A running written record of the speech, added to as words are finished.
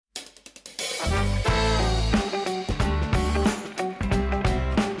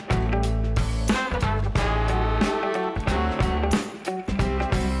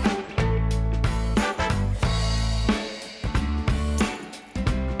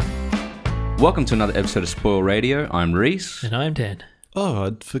Welcome to another episode of Spoil Radio. I'm Reese. And I'm Dan. Oh,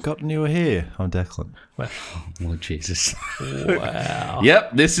 I'd forgotten you were here. I'm Declan. Well, Oh, Jesus. wow.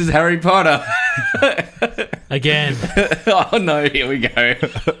 Yep, this is Harry Potter. Again. Oh, no, here we go.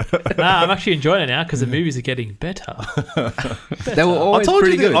 Nah, I'm actually enjoying it now because the movies are getting better. They were always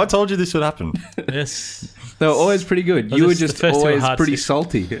pretty good. I told you this would happen. Yes. They were always pretty good. Well, You were the just first two were always hard pretty to-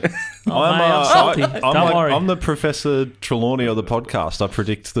 salty. Oh, mate, I'm salty. Don't worry. I'm the Professor Trelawney of the podcast. I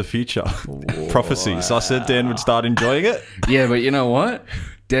predict the future prophecies. I said Dan would start enjoying it. Yeah, but you know what?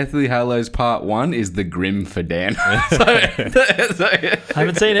 Deathly Hallows Part 1 is the grim for Dan. I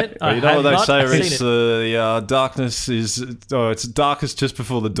haven't seen it. I You know have what they not say, seen Reese? it. The darkness is... it's darkest just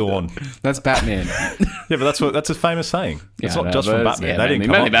before the dawn. That's Batman. Yeah, but that's a famous saying. It's Yeah, not I just know, from but Batman. yeah, They didn't mainly,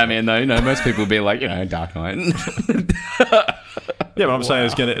 come mainly up. Batman, though. No, most people would be like, Dark Knight. Yeah, but I'm saying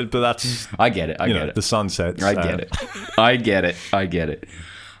it's going to... But that's... I get it. I get it. The sun sets. I get it. I get it.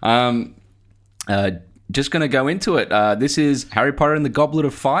 Just going to go into it. This is Harry Potter and the Goblet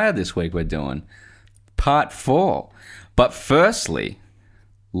of Fire this week we're doing. Part 4. But firstly,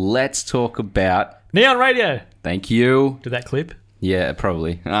 let's talk about... Neon Radio. Thank you. Did that clip? Yeah,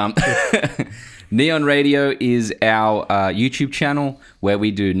 probably. Neon Radio is our YouTube channel where we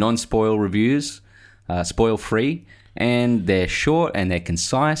do non-spoil reviews, spoil-free, and they're short and they're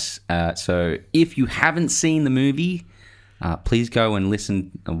concise. So if you haven't seen the movie, please go and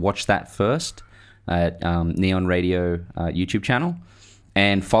listen and watch that first at Neon Radio YouTube channel,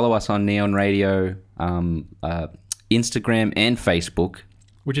 and follow us on Neon Radio Instagram and Facebook.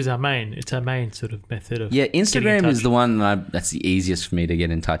 Which is our main. It's our main sort of method of. Yeah, getting in Instagram is touch. the one that's the easiest for me to get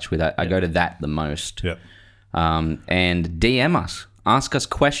in touch with. I go to that the most. Yep. And DM us. Ask us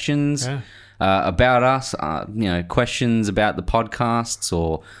questions about us, questions about the podcasts,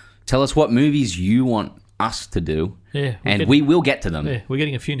 or tell us what movies you want us to do. Yeah. And we will get to them. Yeah, we're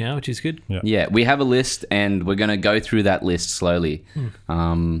getting a few now, which is good. Yeah, we have a list, and we're going to go through that list slowly.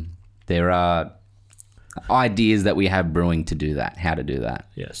 There are ideas that we have brewing to do that, how to do that.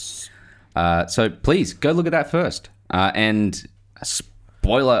 Yes. So please go look at that first. And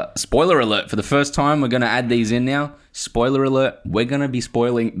spoiler alert, for the first time, we're going to add these in now. Spoiler alert, we're going to be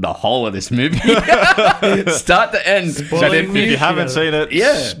spoiling the whole of this movie. Start to end. Spoiling If you haven't seen it,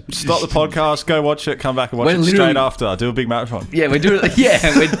 Yeah. stop the podcast, go watch it, come back and watch We're it literally- straight after. Do a big marathon. Yeah, we're doing. Yeah,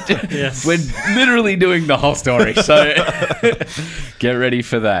 Yes. we're literally doing the whole story. So get ready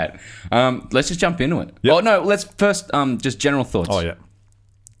for that. Let's just jump into it. Yep. Oh no, let's first just general thoughts. Oh, yeah.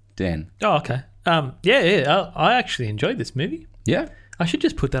 Dan. Oh, okay. I actually enjoyed this movie. Yeah. I should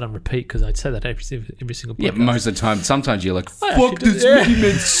just put that on repeat because I'd say that every single podcast. Yeah, most of the time. Sometimes you're like, I "Fuck actually this do- movie,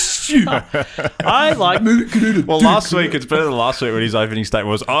 man, shit." I like. Well, last week, it's better than last week when his opening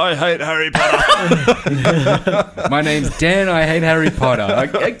statement was, I hate Harry Potter. My name's Dan. I hate Harry Potter.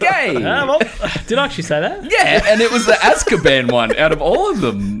 Okay. Well, did I actually say that? Yeah, and it was the Azkaban one out of all of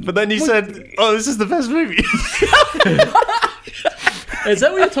them. But then you said, oh, this is the best movie. Is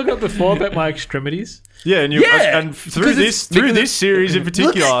that what you were talking about before about my extremities? Yeah, and Yeah, and through because this series in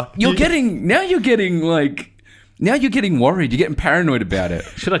particular, You're getting worried. You're getting paranoid about it.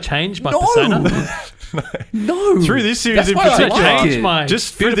 Should I change my No. persona? No. through this series That's in why I particular, like change it. my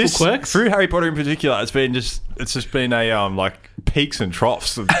just through beautiful this quirks? through Harry Potter in particular, it's just been a like peaks and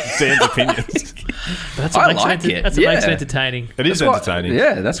troughs of Dan's opinions. That's I what makes like it. That's what makes it Yeah. entertaining. It is That's why- entertaining.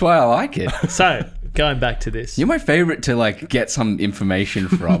 Yeah, that's why I like it. So, going back to this. You're my favorite to like get some information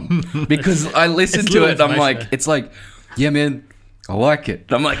from because I listen It's to little it. And I'm like, information, it's like, yeah, man, I like it.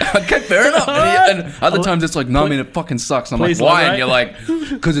 And I'm like, okay, fair enough. And other times it's like, no, man, it fucking sucks. And I'm like, Please why? And elaborate. you're like,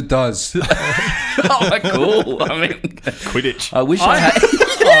 because it does. I'm like, cool. I mean, Quidditch. I wish I had.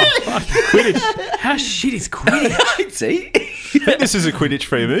 Quidditch. How shit is Quidditch? See, I think this is a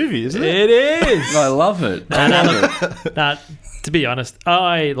Quidditch-free movie, isn't it? It is. I love it. I love it. Nah, to be honest,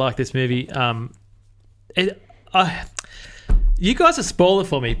 I like this movie. You guys are spoiler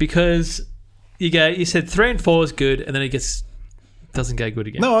for me because you said 3 and 4 is good, and then it doesn't go good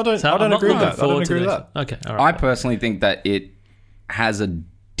again. No, I don't. So I don't I'm not agree with looking that. I forward don't to agree with the that. next- Okay, all I right. personally think that it has a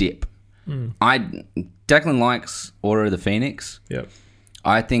dip. Declan likes Order of the Phoenix. Yep.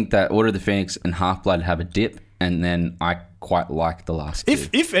 I think that Order of the Phoenix and Half-Blood have a dip, and then I quite like the last two.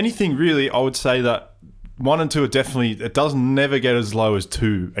 If anything, really, I would say that 1 and 2 are definitely. It does never get as low as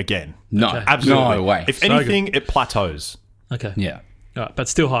 2 again. No, Absolutely. no way. If So anything, it plateaus. Okay. Yeah. All right, but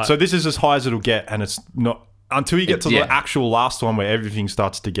still high. So this is as high as it'll get, and it's not until you get to Yeah. the actual last one where everything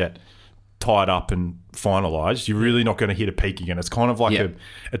starts to get tied up and finalized. You're really not going to hit a peak again. It's kind of like Yeah.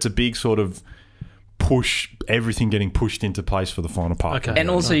 it's a big sort of push, everything getting pushed into place for the final part. Okay. And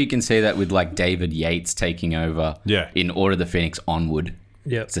also you can see that with like David Yates taking over Yeah. in Order of the Phoenix onward.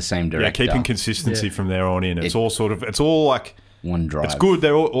 Yeah. It's the same Yeah, director. keeping consistency Yeah. from there on in. It's all like one drive. it's good.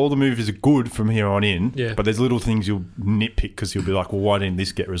 All the movies are good from here on in. Yeah. But there's little things you'll nitpick because you'll be like, well, why didn't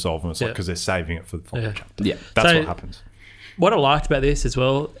this get resolved? And it's like Yeah. because they're saving it for the final Yeah. chapter. Yeah. That's So- what happens. What I liked about this as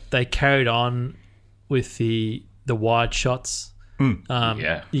well, they carried on with the wide shots.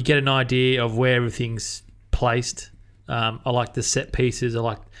 Yeah. You get an idea of where everything's placed. I like the set pieces. I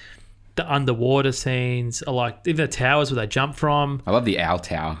like the underwater scenes. I like even the towers where they jump from. I love the Owl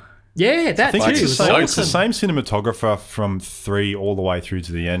Tower. Yeah, that I think too. it's was it's the awesome. same cinematographer from 3 all the way through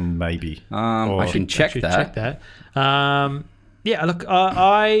to the end, maybe. I can check Should that. check that. Yeah, look,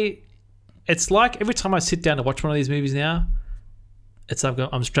 it's like every time I sit down to watch one of these movies now, it's like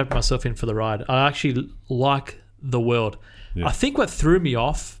I'm strapping myself in for the ride. I actually like the world. Yeah. I think what threw me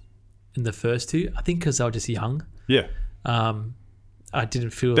off in the first two, I think because I was just young, Yeah. I didn't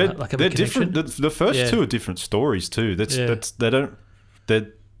feel They're, like a they're connection. different. The first Yeah. two are different stories too. They're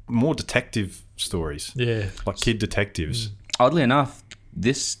more detective stories, Yeah, like kid detectives. Oddly enough,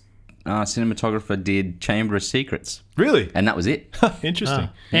 this cinematographer did Chamber of Secrets, Really and that was it. interesting.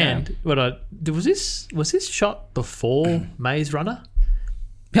 and was this shot before Maze Runner?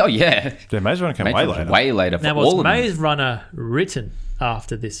 Oh yeah, Yeah, Maze Runner came Maze way Runner's later. Way later for Now all was of them. Maze Runner written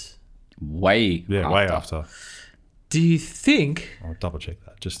after this? Way after. Do you think? I'll double check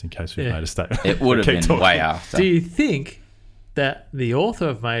that just in case we've Yeah. made a statement. It would have Keep been talking. way after. Do you think that the author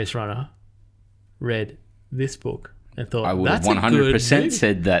of Maze Runner read this book and thought I would have that's a good 100% movie?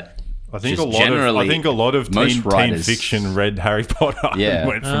 said that. I think Just a lot generally, of most teen writers- fiction read Harry Potter Yeah. and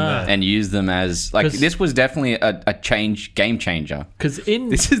went from there. And use them as like 'Cause- this was definitely a game changer. Because in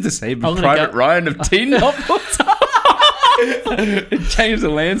This is the same I'm gonna Private go- Ryan of teen novels. It changed the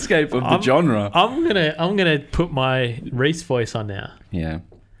landscape of the genre. I'm gonna put my Reese voice on now. Yeah,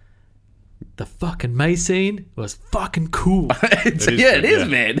 The fucking Maze scene was fucking cool. it is is, good, yeah.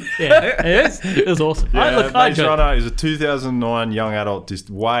 man. Yeah, it was awesome. I Maze enjoyed it. Runner is a 2009 young adult, just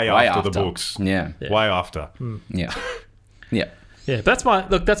way after the books. Yeah, Way after. yeah, yeah. Yeah, that's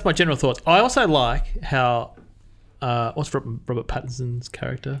my general thoughts. I also like how what's Robert Pattinson's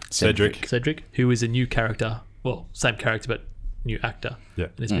character? Cedric. Who is a new character. Well, same character but new actor Yeah.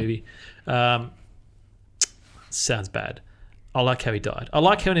 in this movie. Sounds bad. I like how he died. I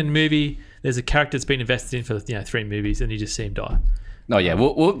like how in a movie there's a character that's been invested in for 3 movies and you just see him die. Oh yeah,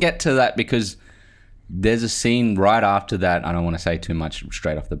 we'll get to that because there's a scene right after that. I don't want to say too much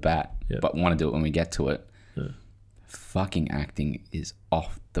straight off the bat, Yep. but want to do it when we get to it. Fucking acting is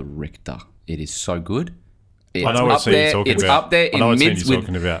off the Richter. It is so good. It's I know what up scene you're there. talking It's about. up there I know in what scene mids you're with.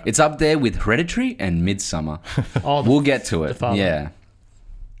 talking about. It's up there with Hereditary and Midsummer. Oh, We'll get to the it. father. Yeah,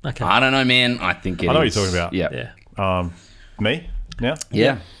 okay. I don't know, man. I think it is. I know what you're talking about. Yeah, Yeah. Me? Now?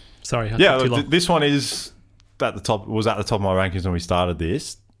 yeah. Sorry, I Yeah, took too long. this one is at the top. Was at the top of my rankings when we started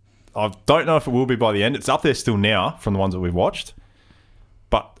this. I don't know if it will be by the end. It's up there still now from the ones that we've watched,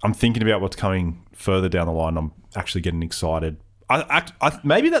 but I'm thinking about what's coming further down the line. I'm actually getting excited. I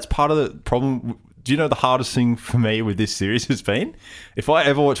maybe that's part of the problem. Do you know the hardest thing for me with this series has been? If I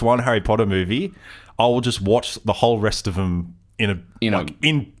ever watch one Harry Potter movie, I will just watch the whole rest of them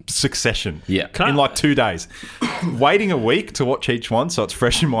in succession. Yeah. In like 2 days. Waiting a week to watch each one so it's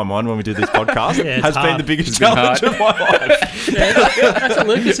fresh in my mind when we did this podcast it's has been hard. the biggest It's been challenge hard. of my life. That's what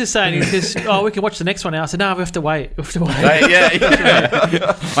Lucas is saying. He says, "Oh, we can watch the next one now." I said, "No, we have to wait. We have to wait."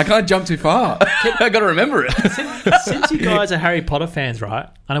 Yeah. I can't jump too far. I got to remember it. Since you guys are Harry Potter fans, right?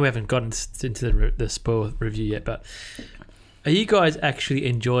 I know we haven't gotten into the spoil review yet, but are you guys actually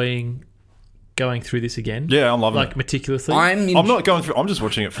enjoying going through this again? Yeah, I'm loving like it. meticulously. I'm not going through. I'm just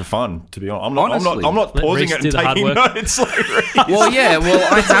watching it for fun. To be honest, I'm Honestly. not Let pausing Reece it do and the hard taking work. notes. Like Reece. Well, yeah.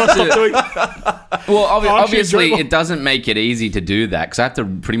 Well, I have to. Well, actually obviously, enjoy it. it doesn't make it easy to do that because I have to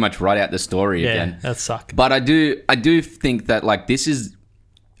pretty much write out the story yeah, again. that suck. But I do think that like this is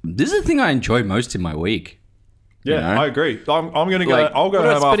the thing I enjoy most in my week. Yeah, You know? I agree. I'm going to go. Like, I'll go What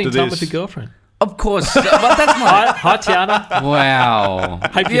about home after spending time this. with your girlfriend? Of course, but that's my. Hi, Tiana. Wow.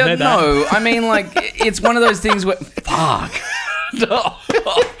 Hope you Yeah, heard that. no, I mean, like, it's one of those things where. Fuck.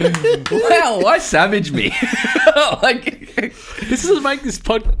 Wow, why savage me? Like, This is what makes this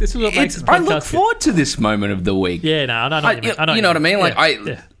podcast. This is what makes this I podcast. look good. forward to this moment of the week. Yeah, no, I know what you mean. I know you know what I mean? Like,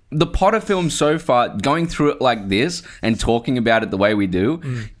 Yeah. the Potter film so far, going through it like this and talking about it the way we do,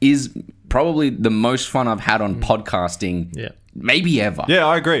 is probably the most fun I've had on podcasting, Yeah. maybe ever. Yeah,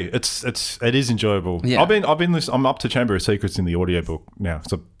 I agree. It is enjoyable. Yeah. I've been listening. I'm up to Chamber of Secrets in the audiobook now,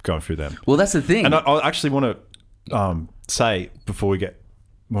 so going through them. Well, that's the thing. And I actually want to say before we get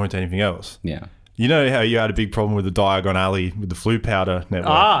more into anything else. Yeah. You know how you had a big problem with the Diagon Alley with the flu powder network?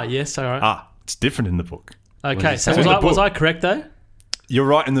 Ah, yes, all right. It's different in the book. Okay, it so say? was In the I book. correct though? You're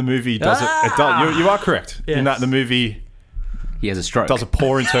right. In the movie, does it does. You are correct in that Yes. the movie He has a stroke. does a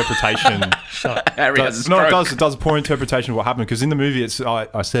poor interpretation. Harry has a No, stroke. it does. It does a poor interpretation of what happened because in the movie,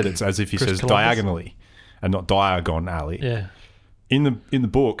 I said it's as if he Chris says Columbus. diagonally and not Diagon Alley. Yeah. In the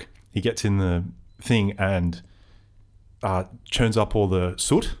book, he gets in the thing and churns up all the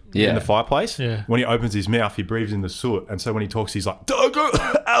soot Yeah. in the fireplace. Yeah. When he opens his mouth, he breathes in the soot, and so when he talks, he's like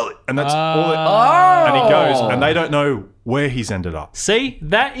Diagon Alley, and that's all. And he goes, and they don't know where he's ended up. See,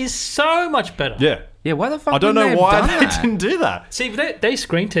 that is so much better. Yeah. Yeah, why the fuck I don't wouldn't know they why have they done that? didn't do that. See, they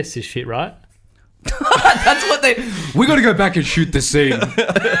screen test this shit, right? That's what they... We got to go back and shoot the scene.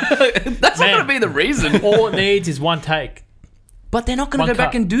 That's not Man. going to be the reason. All it needs is one take. But they're not going One to go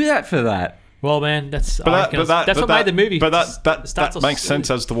back cut. and do that for that. Well, man, that's But that's what made the movie. But that starts off makes sense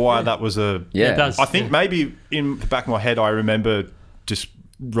silly. as to why that was a. Yeah. It does. I think maybe in the back of my head, I remember just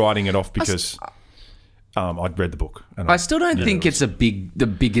writing it off because I'd read the book. And I still don't think it's the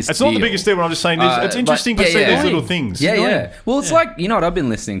biggest It's deal. not the biggest deal. But I'm just saying it's interesting to see those little things. Yeah, Annoying. yeah. Well, it's like, you know what I've been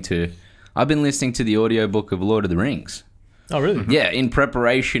listening to? I've been listening to the audiobook of Lord of the Rings. Oh, really? Yeah, in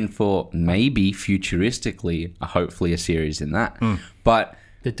preparation for maybe futuristically, hopefully a series in that. But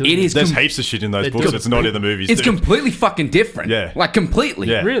They're doing it is There's heaps of shit in those They're books doing- that's not in the movies. it's too. completely fucking different. Yeah. Like completely.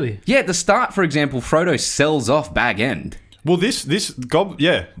 Yeah. Really? Yeah, at the start, for example, Frodo sells off Bag End. Well,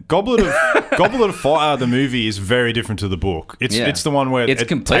 Goblet of Fire, the movie is very different to the book. It's the one where It's it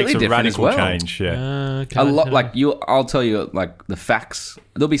completely takes a different as radical well. change. Yeah, Okay. A lot, like I'll tell you, like the facts.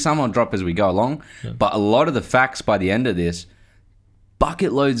 There'll be some on drop as we go along, but a lot of the facts by the end of this,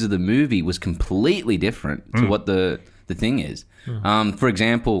 bucket loads of the movie was completely different to what the thing is. For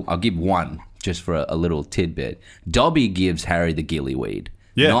example, I'll give one just for a little tidbit. Dobby gives Harry the gillyweed,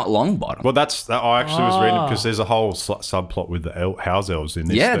 not Longbottom. well, I actually was reading because there's a whole subplot with the house elves in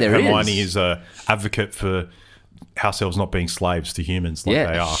this. Yeah, that there Hermione is. is a advocate for house elves not being slaves to humans like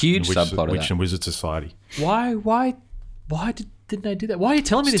Yeah, they are. huge in subplot of Witch that. and Wizard Society. Why didn't they do that? Why are you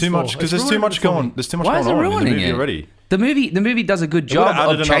telling me It's this? too much because there's too much going. There's too much Why going is it on in the ruining movie it? already. The movie does a good They would've job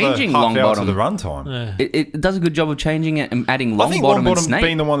added of another changing half hour to the Longbottom. runtime. It does a good job of changing it and adding I think Longbottom and Longbottom Snape.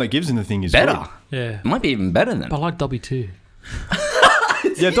 being the one that gives in the thing is Better. good. Yeah. It might be even better than. I like Dobby too.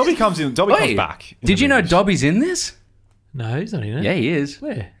 Yeah, Dobby comes in. Dobby comes Wait, back. in did the you know movies. Dobby's in this? No, he's not in it. Yeah, he is.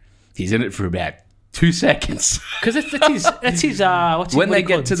 Where? He's in it for about 2 seconds. Because that's his what's When what they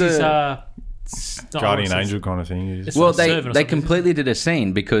do you call get it? to It's his, the- not Guardian horses. Angel kind of thing? It's Well, like a they servant or they something. completely did a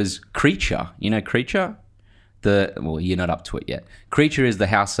scene because Creature, you know Creature? You're not up to it yet. Creature is the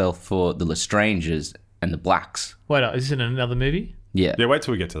house elf for the Lestrangers and the Blacks. Wait, is this in another movie? Yeah. Yeah, wait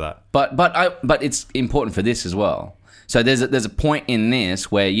till we get to that. But it's important for this as well. So there's a point in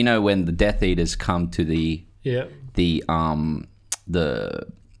this where, you know, when the Death Eaters come to the Yeah.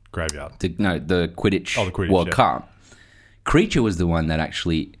 Graveyard. the Quidditch, Oh, the Quidditch, World yeah. Cup. Creature was the one that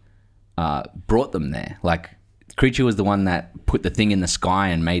actually brought them there. Like, Creature was the one that put the thing in the sky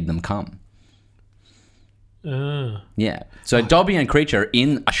and made them come. Yeah. So Dobby and Creature are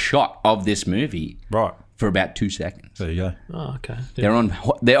in a shot of this movie Right. for about 2 seconds. There you go. Oh, okay. They're on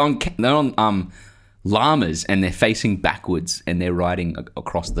llamas and they're facing backwards and they're riding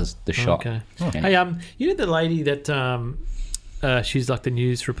across the shot. Okay. Yeah. Hey, you know the lady that she's like the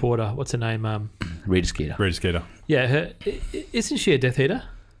news reporter. What's her name? Rita Skeeter. Rita Skeeter. Yeah, isn't she a Death Eater?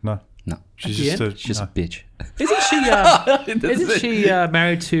 No. No, She's the just end? a... she's just no. a bitch. Isn't she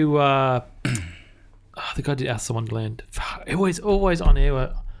married to the guy who did Alice in Wonderland? Always on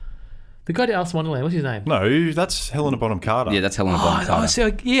air. The guy who did Alice in Wonderland. What's his name? No, that's Helena Bonham Carter. Yeah, that's Helena Bonham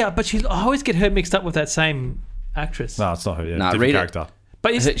Carter. But I always get her mixed up with that same actress. No, it's not her. Yeah, Nah, different Rita- character.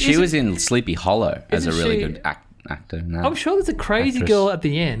 But She was in Sleepy Hollow as a isn't really she- good actor. No. I'm sure there's a crazy Actress. girl at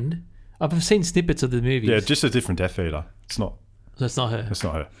the end. I've seen snippets of the movies. Yeah, just a different Death Eater. It's not. That's not her. It's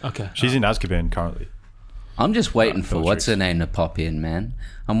not her. Okay. She's in Azkaban currently. I'm just waiting for what's her Bellatrix. name to pop in, man.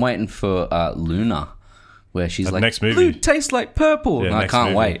 I'm waiting for Luna, where she's The like, next movie. "Food tastes like purple." Yeah, And I next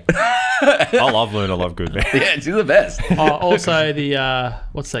can't movie. wait. I love Luna Lovegood, man. Yeah, she's the best. Also, the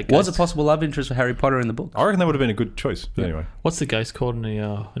what's that? Was Ghost? a possible love interest for Harry Potter in the book. I reckon that would have been a good choice. But anyway. What's the ghost called in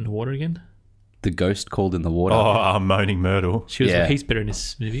the water again? The ghost called in the water. Oh, Moaning Myrtle. She was. Yeah. He's better in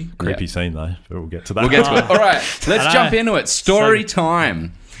this movie. Creepy scene, though. But we'll get to that. We'll get to it. All right, let's know. jump into it. Story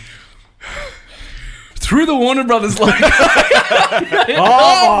time. Through the Warner Brothers logo.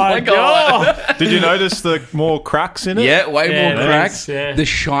 Oh my god! Did you notice the more cracks in it? Yeah, way Yeah, more cracks. yeah. The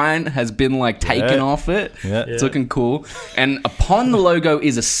shine has been like taken Yeah. off it. Yeah. It's looking cool. And upon the logo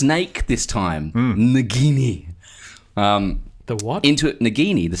is a snake this time. Nagini. The what? Into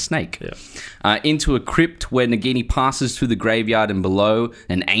Nagini, the snake. Into a crypt where Nagini passes through the graveyard and below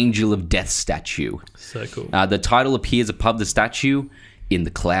an angel of death statue. So cool. The title appears above the statue in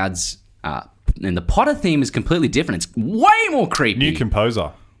the clouds. And the Potter theme is completely different. It's way more creepy. New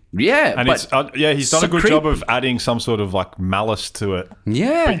composer. Yeah, And but it's he's done so a good job creepy. of adding some sort of like malice to it.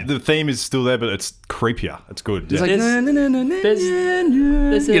 yeah. The theme is still there, but it's creepier. It's good. It's Yeah. like, There's- na, na, na, na, there's- na,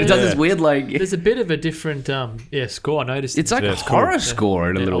 there's na. a- It does this weird like There's a bit of a different score. I noticed. it's like Yeah, a it's cool. horror score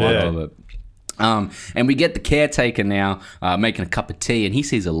in a little bit Yeah. of it. And we get the caretaker now making a cup of tea, and he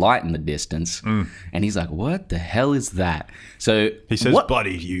sees a light in the distance, and he's like, "What the hell is that?" So He says what,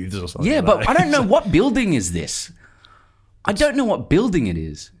 bloody youths or something. yeah, like but that. I don't know what building is this. I don't know what building it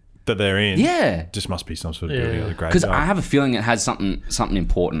is. that they're in. Yeah, Just must be some sort of building Yeah. or the because graveyard. I have a feeling it has something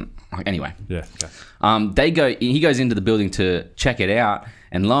important. Like, anyway, Yeah. Okay. He goes into the building to check it out,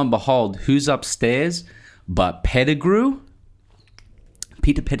 and lo and behold, who's upstairs but Peter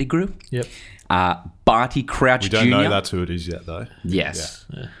Pettigrew, Yep. Barty Crouch We Jr. don't know that's who it is yet, though. Yes,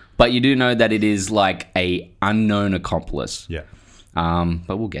 but you do know that it is like a unknown accomplice. Yeah.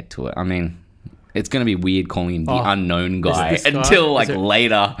 But we'll get to it. I mean, it's going to be weird calling him the Oh, unknown guy this guy? until like Is it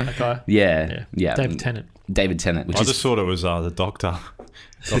later. That guy. Yeah, yeah. David Tennant. David Tennant, which I is just thought it was the Doctor.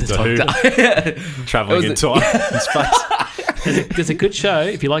 Doctor Who. Traveling It in was time in space. There's a good show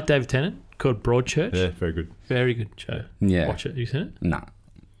if you like David Tennant called Broadchurch. Yeah, very good. Very good show. Yeah. Watch it. You seen it? nah.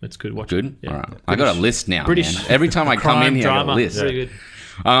 It's good. Watch Good. it. Yeah. All right. I got a list now. British man. Every time I come in crime here, I got drama. a list. Very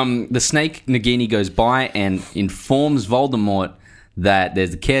good. The snake Nagini goes by and informs Voldemort that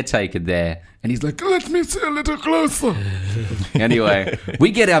there's a caretaker there, and he's like, "Let me see a little closer." Anyway,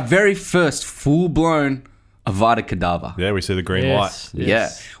 we get our very first full-blown Avada Kedavra. Yeah, we see the green Yes. light. Yes.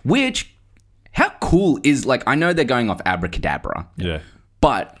 Yeah, which how cool is like? I know they're going off abracadabra, Yeah.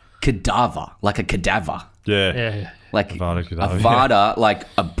 but cadaver, like a cadaver, Yeah. Yeah. like Avada Kedavra, Avada, like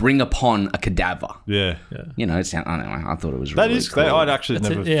a bring upon a cadaver. Yeah. You know, I don't know. I thought it was That really is, cool. I'd actually That's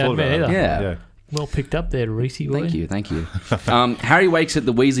never it. Yeah, thought me about that. either. Yeah. Well picked up there, Reese boy. Thank you. Harry wakes at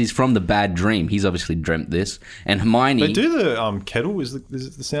the Weasleys from the bad dream. He's obviously dreamt this. And Hermione... They do the kettle. Is it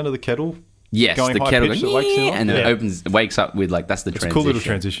the sound of the kettle? Yes, going the high kettle pitch goes, that wakes him up? and then Yeah. it wakes up with like, that's the It's a transition. cool little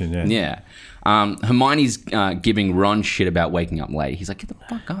transition, yeah. Yeah. Hermione's giving Ron shit about waking up late. He's like, get the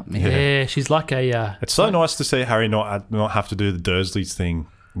fuck up, man. Yeah, she's like a. It's so nice to see Harry not have to do the Dursleys thing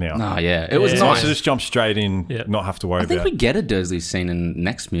now. Oh, yeah. It was Yeah. It's nice nice. to just jump straight in, Yeah. not have to worry I think about we get a Dursley scene in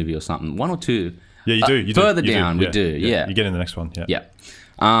next movie or something. One or two. Yeah, you do. You do. Further You do. down, we do, yeah. You get in the next one, yeah. Yeah.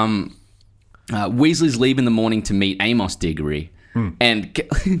 Weasley's leave in the morning to meet Amos Diggory. And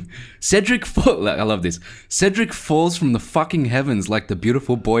Cedric I love this. Cedric falls from the fucking heavens like the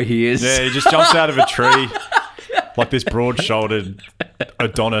beautiful boy he is. Yeah, he just jumps out of a tree like this broad-shouldered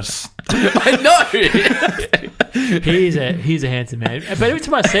Adonis. I know. He's a handsome man. But every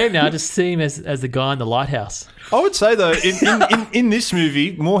time I see him now, I just see him as the guy in the lighthouse. I would say, though, in this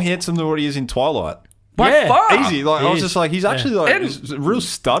movie, more handsome than what he is in Twilight. By Yeah. far. Easy. Like He I was is. just like, he's actually like And he's a real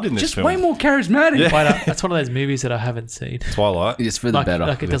stud in this Just film. way more charismatic. Wait, that's one of those movies that I haven't seen. Twilight. Just for the Like, better.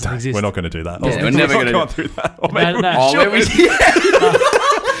 like it doesn't exist. We're not going to do that. Yeah, we're never gonna going do- to do that. Or maybe No, no. Oh, we wait, should.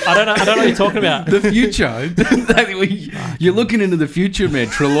 I don't know what you're talking about. the future. You're looking into the future, man.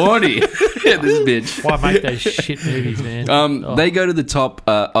 Trelawney. This bitch. Why make those shit movies, man? Oh. They go to the top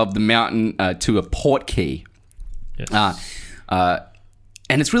of the mountain to a port key. Yes.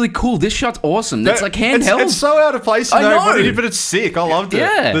 And it's really cool. This shot's awesome. It's like handheld. It's so out of place, I know. but it's sick. I loved it.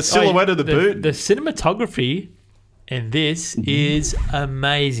 Yeah. The silhouette of the boot. The cinematography in this is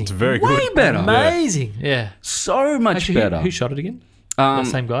amazing. It's very Way good. better. Amazing. Yeah. So much Actually, better. who shot it again? The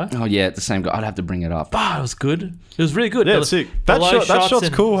same guy? Oh, yeah, the same guy. I'd have to bring it up. Oh, it was good. It was really good. Yeah, The- it's sick. the That low shot- that shots shot's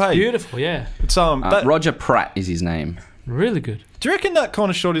and cool, hey? Beautiful, yeah. It's Roger Pratt is his name. Really good. Do you reckon that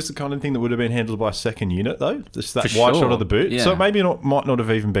kind of shot is the kind of thing that would have been handled by a second unit, though? Just that For wide sure. shot of the boot. Yeah. So maybe might not have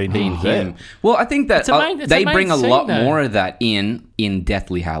even been Being him. him. Well, I think that It's a main they bring a scene, lot though. more of that in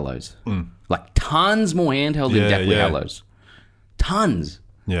Deathly Hallows. Like tons more handheld in Yeah, Deathly yeah. Hallows. Tons.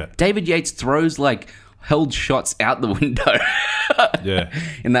 Yeah. David Yates throws like held shots out the window Yeah.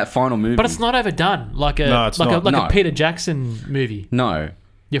 in that final movie. But it's not overdone like a No, it's like not. a No. Peter Jackson movie. No.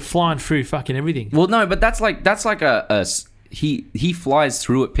 You're flying through fucking everything. Well, no, but that's like he flies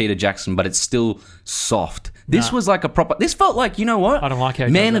through it, Peter Jackson, but it's still soft. This was like a proper. This felt like, you know what? I don't like how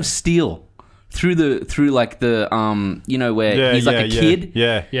he Man does of that. Steel through like the you know where Yeah. he's like a kid.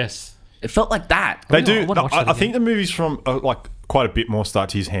 Yeah. Yes. It felt like that. They I do. wanna watch that I think again. the movies from like quite a bit more start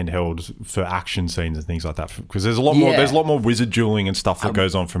to use handheld for action scenes and things like that because there's a lot more. Yeah. There's a lot more wizard dueling and stuff that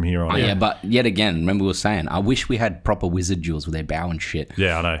goes on from here on. Oh, yeah, but yet again, remember we were saying, I wish we had proper wizard duels with their bow and shit.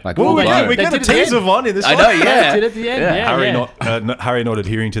 Yeah, I know. Like, well, full we blown. get a They did it tease again. of one in this I one. know, yeah. Did at the end. Yeah. Harry yeah. Harry not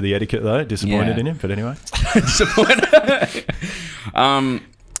adhering to the etiquette though. Disappointed Yeah. in him, but anyway.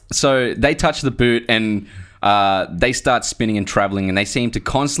 So they touch the boot and they start spinning and traveling, and they seem to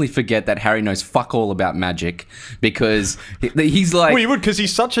constantly forget that Harry knows fuck all about magic because he's like, Well, you would, because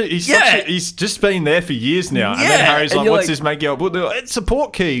he's Yeah. he's just been there for years now. And Yeah, then Harry's and like, you're what's like- this make you up? Well, they're like, it's a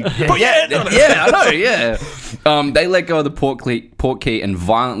port key. But yeah, I know, yeah. They let go of the port key and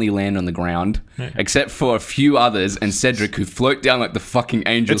violently land on the ground, except for a few others and Cedric, who float down like the fucking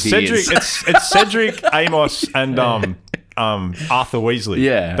angel It's he Cedric. is. It's Cedric, Amos, and Arthur Weasley.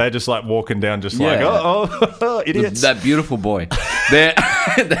 Yeah. They're just like walking down, just like, Yeah. oh, idiots. That beautiful boy. They're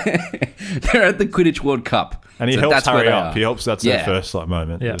they're at the Quidditch World Cup, And he So helps that's where Harry they up. are. He helps. That's Yeah. their first like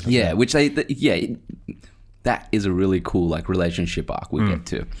moment. Yeah. Yeah, which that is a really cool like relationship arc we'll get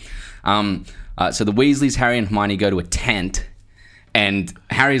to. So the Weasleys, Harry and Hermione go to a tent, and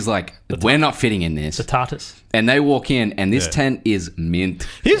Harry's like, "We're not fitting in this." The TARDIS. And they walk in, and this Yeah. tent is mint.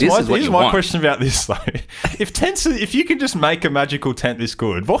 Here's This is what my you want. question about this though. If you can just make a magical tent this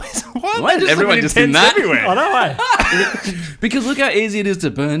good, why Why is everyone just in that? everywhere? Oh, no way. Because look how easy it is to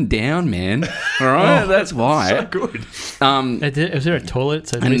burn down, man. All right, that's why. Good. Is there a toilet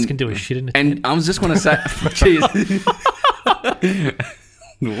so Reese can do a shit in it? And I was just going to say, jeez.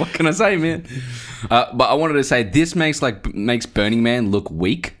 What can I say, man? But I wanted to say this makes Burning Man look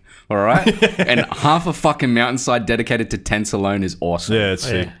weak. All right, and half a fucking mountainside dedicated to tents alone is awesome. Yeah, it's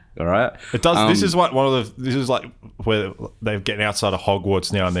sick. All right. It does. This is like this is like where they're getting outside of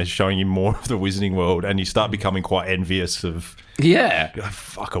Hogwarts now, and they're showing you more of the Wizarding World, and you start becoming quite envious of. Yeah. Oh,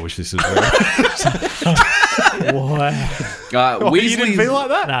 fuck! I wish this was real. Wow. You didn't feel like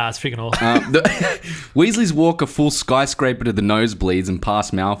that? Nah, it's freaking awesome. Weasleys walk a full skyscraper to the nosebleeds and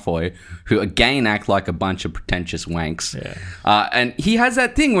past Malfoy, who again act like a bunch of pretentious wanks. Yeah. And he has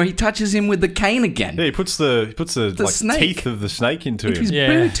that thing where he touches him with the cane again. Yeah, he puts the like snake. teeth of the snake into Into him. his Yeah.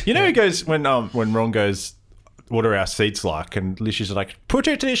 boot. You know, he goes when Ron goes, "What are our seats like?" And Licious like, "Put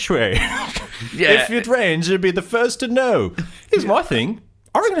it this way. Yeah. If it rains, you'll be the first to know." Here's my thing.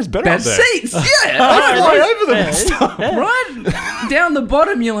 I reckon it's better Bad up there. seats. Yeah. I fly Right. over them and stuff. Right down the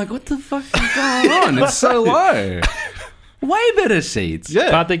bottom, you're like, what the fuck is going on? It's so low. Way better seats.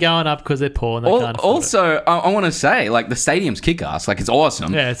 Yeah. But they're going up because they're poor and they can't afford it. Also, I want to say, like, the stadium's kick-ass. Like, it's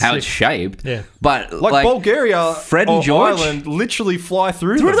awesome Yeah, it's how sick. it's shaped. Yeah. But, Like Bulgaria Fred and or George Ireland literally fly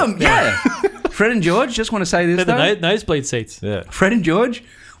through through them, yeah. Fred and George, just want to say this, They're though. the nosebleed seats. Yeah. Fred and George,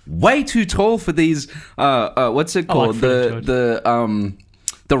 way too tall for these, what's it I like called? Fred and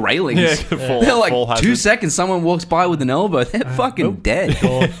The railings. Yeah, fall They're like hazard. 2 seconds, someone walks by with an elbow, they're fucking dead.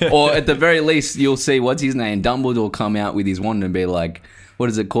 Or at the very least, you'll see, what's his name? Dumbledore come out with his wand and be like, what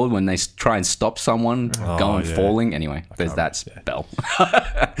is it called when they try and stop someone going yeah. falling? Anyway, there's that spell.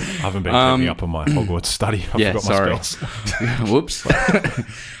 I haven't been keeping up on my Hogwarts study. I Yeah, forgot sorry. my spells. Whoops.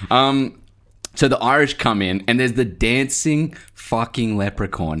 So the Irish come in, and there's the dancing fucking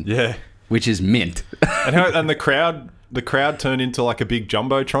leprechaun, Yeah. which is mint. And the crowd turned into like a big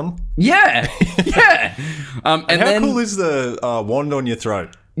jumbotron. Yeah, yeah. And And how then, cool is the wand on your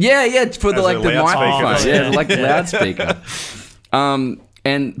throat? yeah, for the As like a the loudspeaker. microphone, Yeah. like the loudspeaker.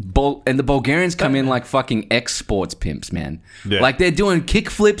 And the Bulgarians come in like fucking ex-sports pimps, man. Yeah. Like they're doing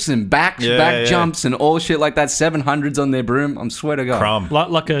kick flips and back Yeah. jumps and all shit like that. 700s on their broom. I'm swear to God. Crumb.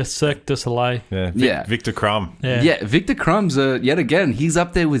 Like a Cirque du Soleil. Yeah. Yeah. Victor Crumb. Yeah. Yeah, Victor Crumb's yet again. He's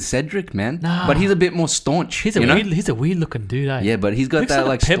up there with Cedric, man. Nah. But he's a bit more staunch. He's you know? he's a weird looking dude, eh? Yeah, but he's got Looks that like a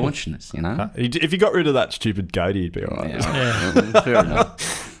like pebble. staunchness, you know. If you got rid of that stupid goatee, you'd be all right. Yeah, fair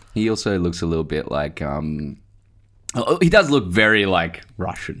enough. He also looks a little bit like he does look very like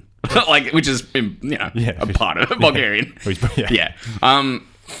Russian, like which is a part of Bulgarian. Yeah. Yeah.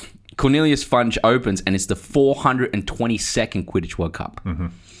 Cornelius Fudge opens, and it's the 422nd Quidditch World Cup.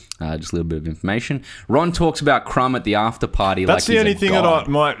 Just a little bit of information. Ron talks about Crumb at the after party. That's like the only he's a thing god.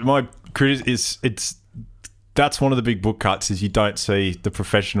 that my critic is that's one of the big book cuts is you don't see the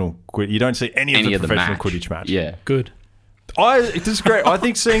professional you don't see any of the professional Quidditch match. Yeah. Good. I disagree. I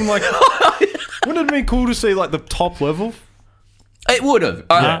think seeing like wouldn't it have been cool to see like the top level? It would have.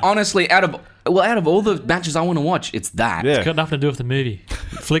 Yeah. Honestly, out of all the matches I want to watch, it's that. Yeah. Got nothing to do with the movie.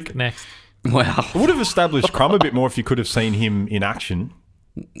 Flick next. Wow. It would have established Crumb a bit more if you could have seen him in action.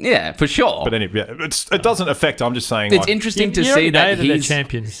 Yeah, for sure. But anyway, it doesn't affect. I'm just saying. It's like, interesting to You see already that know that they're he's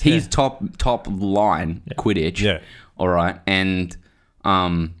champions. He's Yeah. top line Quidditch. Yeah. All right, and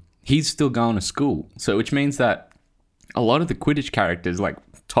he's still going to school, so which means that a lot of the Quidditch characters, like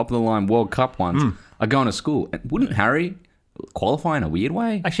top of the line World Cup ones, are going to school. And wouldn't Harry qualify in a weird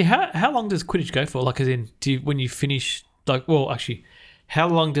way? Actually, how long does Quidditch go for? Like, as in, when you finish, like, well, actually, how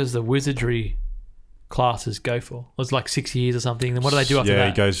long does the wizardry classes go for? It's like 6 years or something. Then what do they do after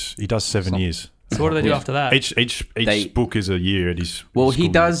yeah, that? he does 7 years. So what do they do after that? Each They- book is a year at his. Well, school he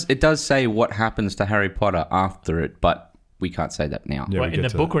does. It does say what happens to Harry Potter after it, but we can't say that now. Yeah, Wait, we in get the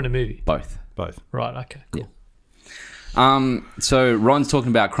to book that. or in the movie? Both. Both. Right. Okay. Cool. So Ron's talking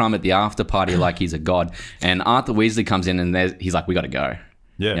about Crumb at the after party like he's a god, and Arthur Weasley comes in and he's like, "We got to go."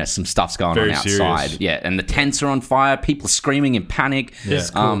 Yeah. You know, some stuff's going Very on outside. serious. Yeah, and the tents are on fire. People are screaming in panic. Yeah. It's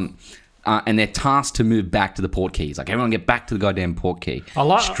cool. And they're tasked to move back to the port key. He's like, everyone get back to the goddamn port key.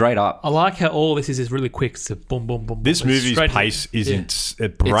 Straight up. I like how all this is really quick. It's a boom, boom, boom. This boom. It's movie's straight- pace is yeah.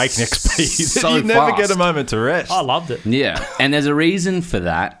 at breakneck It's speed. so you never fast. get a moment to rest. I loved it. Yeah, and there's a reason for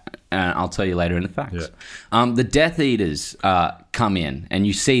that. I'll tell you later in the facts. Yeah. The Death Eaters come in, and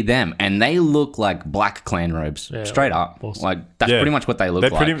you see them, and they look like black clan robes, Yeah, straight up. awesome. Like that's Yeah. pretty much what they look They're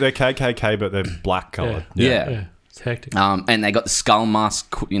like. they're KKK, but they're black colored. Yeah. Yeah. It's hectic. And they got the skull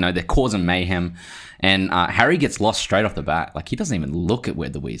mask. You know, they're causing mayhem. And Harry gets lost straight off the bat. Like he doesn't even look at where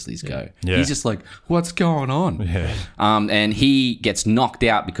the Weasleys go. Yeah. He's just like, "What's going on?" Yeah. And he gets knocked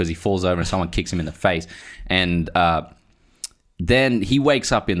out because he falls over and someone kicks him in the face. And then he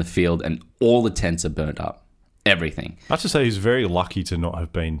wakes up in the field and all the tents are burnt up. Everything. I have to say, he's very lucky to not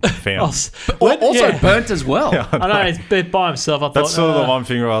have been found. Also yeah. burnt as well. I know he's bit by himself. I thought That's sort of the one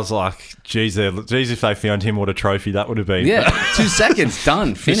thing where I was like, geez, if they found him, what a trophy that would have been. Yeah, 2 seconds,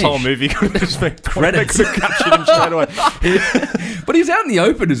 done, This finished. whole movie could have just been Credits. They could have captured him straight away. But he's out in the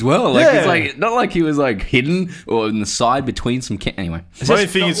open as well. Like Yeah. it's like not like he was like hidden or in the side between some. Anyway, The only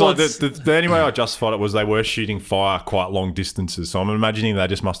thing not is, like, what's- the only way I justified it was they were shooting fire quite long distances. So I'm imagining they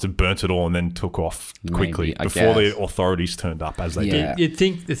just must have burnt it all and then took off quickly Maybe, I before guess. the authorities turned up, as they Yeah. did. You'd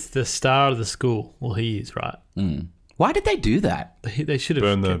think it's the star of the school. Well, he is, right? why did they do that? They should have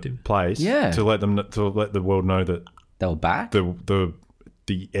Burn kept the him. place, Yeah. to let the world know that They were back.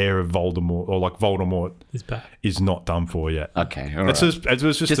 the heir of Voldemort, or like Voldemort, He's back. is not done for yet. Okay, all It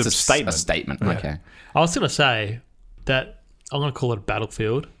was just a statement. A statement. Okay. I was going to say that I'm going to call it a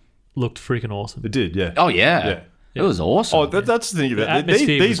battlefield. Looked freaking awesome. It did, yeah. Oh yeah. Yeah. It was awesome. Oh, that's the thing about The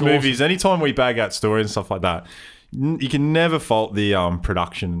atmosphere these was movies. Anytime we bag out stories and stuff like that, you can never fault the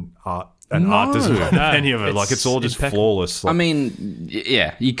production art and art design of No, any of it. Like it's all just impeccable. flawless. I Like, mean,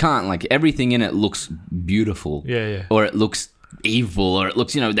 yeah, you can't like everything in it looks beautiful. Yeah. Or it looks evil, or it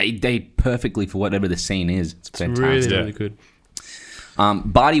looks, they perfectly for whatever the scene is. It's fantastic. Really, Yeah. really good.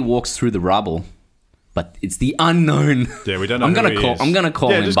 Barty walks through the rubble, but it's the unknown. yeah, we don't know. I'm who gonna he call. is. I'm gonna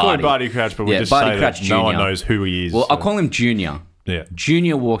call him just Barty. call him Barty Crouch, but we Yeah, just Barty say Crouch that no one Jr.. knows who he is. Well, so- I'll call him Junior. yeah.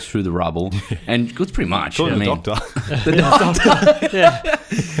 Junior walks through the rubble, and it's pretty much. Call him I the mean, doctor. Yeah.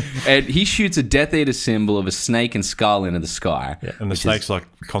 and he shoots a Death Eater symbol of a snake and skull into the sky. And the snake's like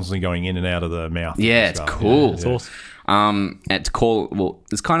constantly going in and out of the mouth. Yeah, and it's stuff. cool. It's awesome. And it's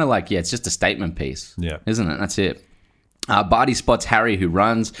kind of like, it's just a statement piece. Yeah. Isn't it? That's it. Barty spots Harry, who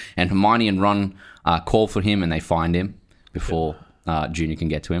runs, and Hermione and Ron call for him, and they find him before Junior can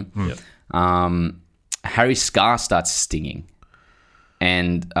get to him. Yep. Harry's scar starts stinging,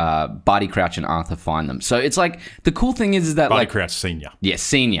 and Barty Crouch and Arthur find them. So it's like, the cool thing is that Barty like, Crouch Senior, yeah,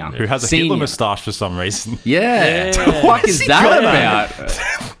 Senior. who has a Senior. Hitler moustache for some reason. Yeah. Yeah. What the fuck is that Yeah.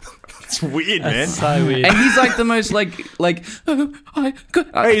 about? It's weird, man. So weird. And he's like the most like I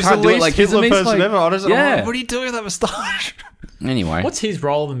He's the can't do it least like he's the Hitler most, person like- ever. I'm Yeah. like, what are you doing with that moustache? Anyway. What's his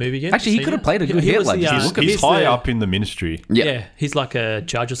role in the movie again? Actually, he Senior? could have played a good He was Hitler. the, Just look at He's he's high the- up in the ministry. Yeah. He's like a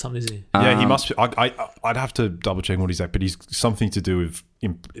judge or something, isn't he? Yeah, he must be. I'd have to double check what he's at, but he's something to do with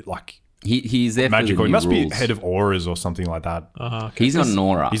like He's there magical. for the He new must rules. be head of auras or something like that. Okay. He's not an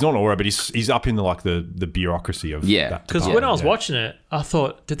aura. He's not an aura, but he's up in the bureaucracy of Yeah. that Because department, when I was yeah. watching it, I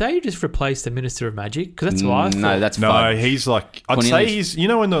thought, did they just replace the Minister of Magic? Because that's what I thought. No, that's No, fudge. he's like I'd Cornelius. say he's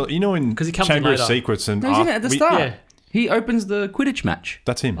in 'Cause he comes in Chamber of later. Secrets and No, he's in it at the start. yeah. He opens the Quidditch match.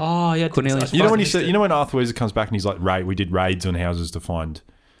 that's him. Oh, yeah. Cornelius. You know when he missed said, it. you know when Arthur Weasley comes back and he's like, we did raids on houses to find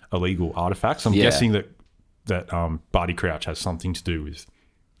illegal artifacts. I'm Yeah. guessing that Barty Crouch has something to do with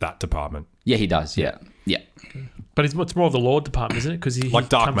that department, Yeah, he does. Yeah. But it's more of the Lord Department, isn't it? Because he like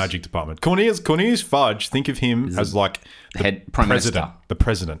dark comes- magic department. Cornelius Fudge. Think of him as like the head prime president, minister. the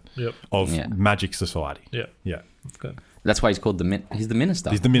president Yep. of Yeah. Magic Society. Yeah. Yeah, Okay. That's why he's called he's the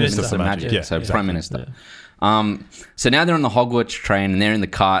minister. he's the minister Minister for of magic. Magic. Yeah, so exactly. prime minister. So now they're on the Hogwarts train and they're in the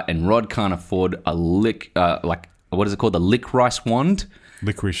cart, and Rod can't afford a what is it called? A licorice wand.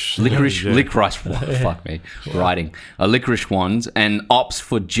 Licorice, Licorice wand. Fuck me. Writing. A licorice wand, and opts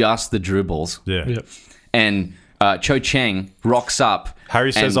for just the dribbles. Yeah. Yep. And Cho Chang rocks up.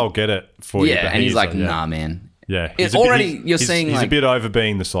 Harry says, and- "I'll get it for you," Yeah, but and he's like, yeah. nah, man. Yeah, It's a bit- already, you're he's, seeing he's like, a bit over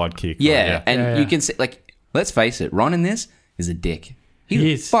being the sidekick. yeah, like, and Yeah, you yeah. can see, like, let's face it, Ron in this is a dick. He's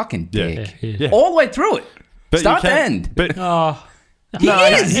He a is. fucking Yeah. dick. Yeah, he is. Yeah. All the way through it. But you Start to can't- end. But Oh, he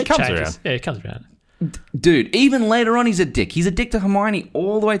comes changes. around. Yeah, he comes around. Dude, even later on, he's a dick. He's a dick to Hermione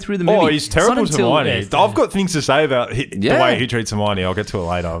all the way through the movie. Oh, he's terrible It's to not Hermione. yeah. I've got things to say about the Yeah. way he treats Hermione. I'll get to it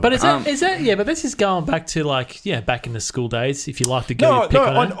later. But is that yeah? But this is going back to like back in the school days. If you like to no, pick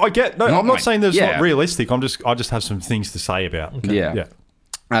on her. I get. No, Not I'm not like- saying that it's yeah. not realistic. I just have some things to say about. Yeah.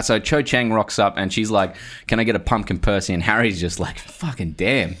 Yeah. So Cho Chang rocks up and she's like, "Can I get a pumpkin Percy?" And Harry's just like, "Fucking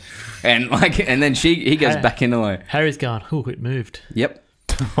damn!" And then he goes Hey. back into like, Harry's going, oh, it moved. "Yep,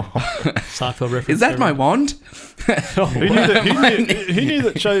 Seinfeld reference. is that my wand?" Who knew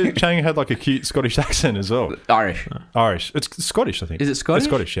that Cho Chang had like a cute Scottish accent as well? Irish. Irish. It's Scottish, I think. Is it Scottish? It's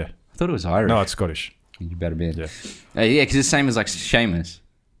Scottish, yeah. I thought it was Irish. No, it's Scottish. You better be. Yeah. Yeah, because it's the same as like Seamus.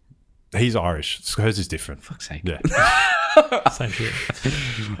 He's Irish. Hers is different. Fuck's sake. Yeah. Same shit.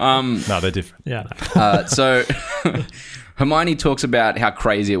 No, they're different. Yeah. No. So Hermione talks about how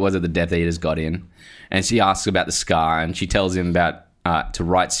crazy it was that the Death Eaters got in, and she asks about the scar, and she tells him about to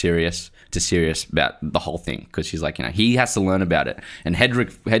write Sirius about the whole thing, because she's like, he has to learn about it. And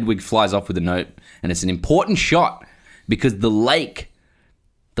Hedwig flies off with a note, and it's an important shot because the lake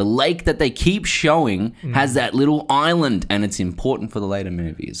that they keep showing has that little island, and it's important for the later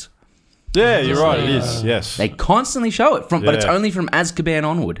movies. Yeah, you're right. It is. Yes. They constantly show it but it's Yeah. only from Azkaban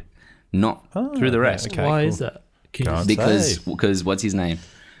onward, not through the rest. okay. Why cool. is that? Can you Can't just- Because what's his name?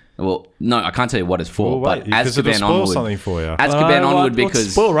 Well, no, I can't tell you what it's for. Well, but wait, because it'll Azkaban spoil onward. something for you. Azkaban onward well,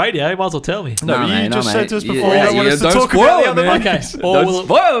 because spoil radio. You might as well tell me. No, but you mate, just mate. said to us before Yeah, you don't want us to don't talk spoil about it, the other man. movies. Okay. Don't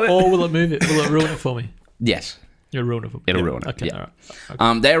spoil it. Or will it move it? Will it ruin it for me? yes, You'll ruin it for me. it'll ruin it. Okay. Yeah.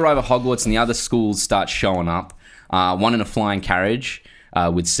 All right. They arrive at Hogwarts and the other schools start showing up. One in a flying carriage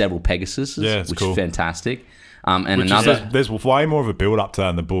with several Pegasuses, Yeah, it's which cool. is fantastic. And Which is another. there's way more of a build up to that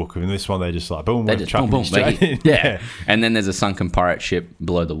in the book. In this one, they just like boom, They we're just chucking boom, it boom, straight in. yeah. And then there's a sunken pirate ship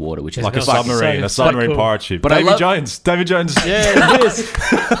below the water, which is Like a It's like submarine, so cool. pirate ship. But I love- David Jones. Yeah, it is.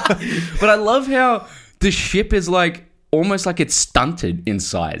 But I love how the ship is like almost like it's stunted in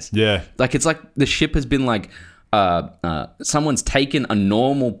size. Yeah. Like it's like the ship has been like someone's taken a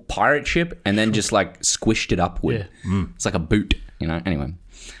normal pirate ship and then just like squished it upward. Yeah. It's like a boot, Anyway.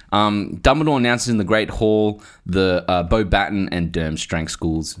 Dumbledore announces in the Great Hall the Bo Batten and Durmstrang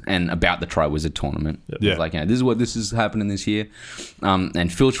schools and about the Triwizard Tournament. Yeah. It's like, this is happening this year.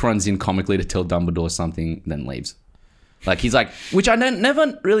 And Filch runs in comically to tell Dumbledore something, then leaves. Like he's like, which I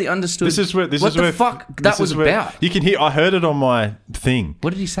never really understood. This is where what the fuck that was about. You can hear. I heard it on my thing. What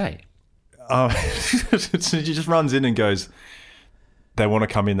did he say? He just runs in and goes, "They want to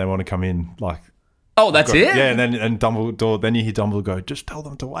come in. They want to come in." Like, Oh, that's it? yeah. And Dumbledore. Then you hear Dumbledore go, "Just tell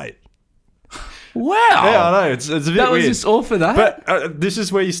them to wait." Wow. Yeah, I know. It's a bit That was weird. just all for that? But this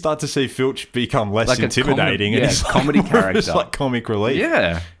is where you start to see Filch become less Like a intimidating, and it's comedy like more of just character. like comic relief.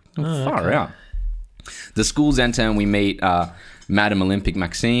 Yeah. Far out. The schools enter and we meet Madame Olympic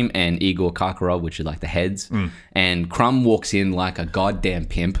Maxime and Igor Karkaroff, which are like the heads. And Crumb walks in like a goddamn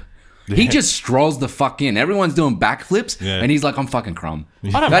pimp. He just strolls the fuck in. Everyone's doing backflips, Yeah. and he's like, "I'm fucking Crumb."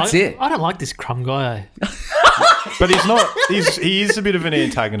 I don't That's like, it. I don't like this Crumb guy. But he's not. He is a bit of an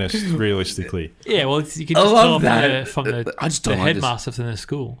antagonist, realistically. Yeah, well, you can I just love tell that. from the, I just the don't like this. headmaster from the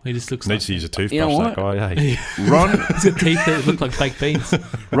school. He just looks Needs like to use a toothbrush. You know that guy. Hey. Ron he's got teeth that look like baked beans.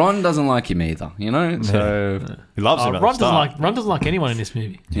 Ron doesn't like him either, So He loves him at the start. Ron doesn't like anyone in this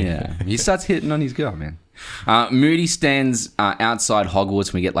movie. yeah, he starts hitting on his girl, man. Moody stands outside Hogwarts,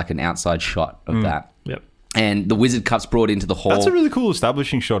 and we get like an outside shot of that. Yep. And the Wizard Cup's brought into the hall. That's a really cool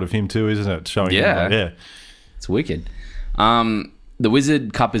establishing shot of him too, isn't it? Showing Yeah. him, yeah. It's wicked. The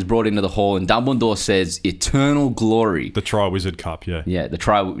Wizard Cup is brought into the hall, and Dumbledore says, "Eternal glory." The Triwizard Cup, yeah. The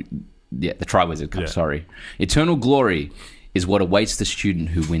Triwizard Cup. Yeah. Sorry, eternal glory is what awaits the student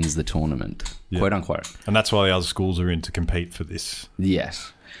who wins the tournament, quote unquote. And that's why the other schools are in to compete for this.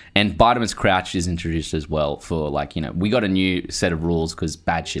 Yes. And Bartimus Crouch is introduced as well for like, we got a new set of rules because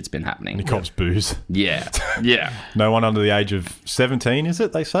bad shit's been happening. He cops booze. Yeah. Yeah. No one under the age of 17, is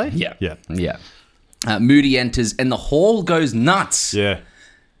it, they say? Yeah. Yeah. Yeah. Moody enters and the hall goes nuts, Yeah.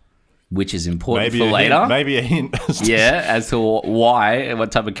 which is important Maybe for a later. hint. Maybe a hint. Yeah, as to why,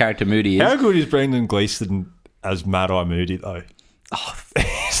 what type of character Moody is. How good is Brendan Gleeson as Mad Eye Moody, though? Oh,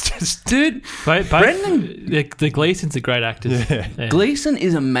 it's just... Dude, Brendan, the Gleasons are great actors. Yeah. Gleeson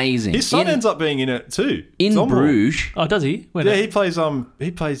is amazing. His son ends up being in it too. in Dumbledore. Bruges. Oh, does he? When Yeah, he plays Bill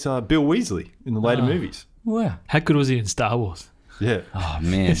Weasley in the later movies. Wow. How good was he in Star Wars? Yeah. Oh,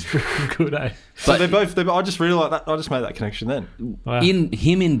 man. It's freaking good, eh? So But- I just really like that. I just made that connection then. Wow.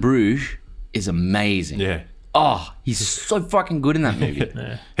 In Bruges is amazing. Yeah. Oh, he's so fucking good in that movie.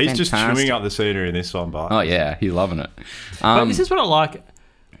 Yeah. He's just Fantastic. chewing up the scenery in this one, but Oh, yeah, he's loving it. But this is what I like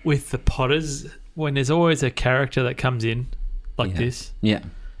with the Potters, when there's always a character that comes in like this. Yeah.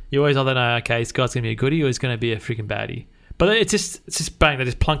 You always either know, okay, this guy's going to be a goodie or he's going to be a freaking baddie. But it's just bang, they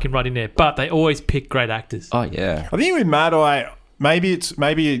just plunk him right in there. But they always pick great actors. Oh yeah. I think with Mad Eye,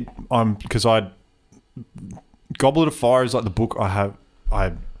 maybe I'm because Goblet of Fire is like the book I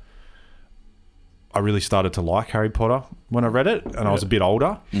really started to like Harry Potter when I read it, and I was a bit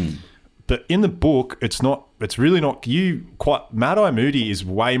older. But in the book, it's really not. Mad Eye Moody is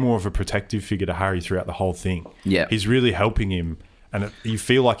way more of a protective figure to Harry throughout the whole thing. Yeah. He's really helping him, and you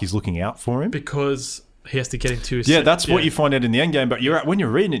feel like he's looking out for him. Because he has to get into his... Yeah, that's what you find out in the end game. But when you're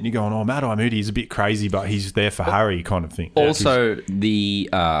reading it, and you're going, "Oh, Mad Eye Moody is a bit crazy, but he's there for Harry," kind of thing. Also, the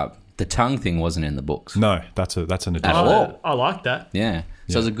tongue thing wasn't in the books. No, that's an addition. all. I like that. Yeah.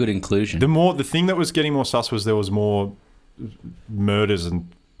 So it was a good inclusion. The thing that was getting more sus was there was more murders and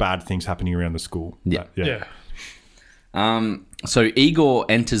bad things happening around the school. Yeah. So Igor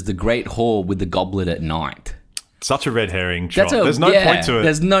enters the Great Hall with the goblet at night. Such a red herring shot. There's no point to it.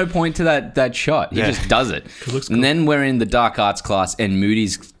 There's no point to that shot. He just does it. looks cool. And then we're in the dark arts class, and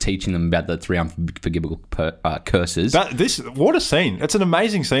Moody's teaching them about the 3 unforgivable curses. What a scene! It's an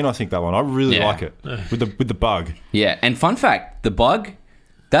amazing scene. I think that one. I really like it with the bug. Yeah, and fun fact: the bug,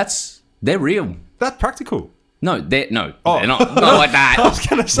 they're real. That's practical. No, they're not like that. I was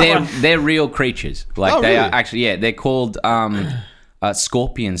gonna say they're real creatures. Like they really? are actually. They're called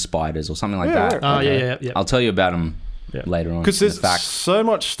scorpion spiders or something like that. Oh, yeah. I'll tell you about them later on. because in there's the fact. so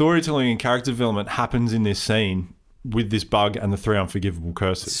much storytelling and character development happens in this scene with this bug and the 3 unforgivable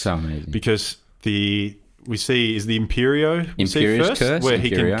curses. So amazing. Because we see is the Imperio Imperio's first, curse, where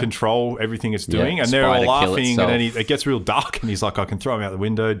Imperio. he can control everything it's doing, Yeah, and they're all spider kill laughing, itself. and then it gets real dark, and he's like, "I can throw him out the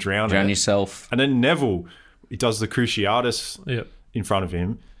window, drown it." yourself. And then Neville, he does the Cruciatus in front of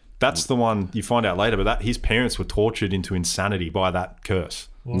him. That's the one you find out later, but his parents were tortured into insanity by that curse.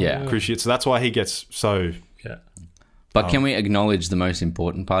 Yeah. Cruciatus. So that's why he gets so. Yeah. But can we acknowledge the most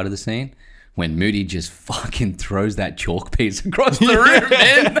important part of the scene? When Moody just fucking throws that chalk piece across the room,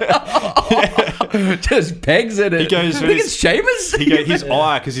 man. Just pegs it. He goes, I think it's Seamus. His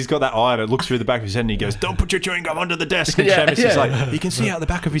eye, because he's got that eye, and it looks through the back of his head, and he goes, "Don't put your chewing gum under the desk." And Seamus is like, you can see out the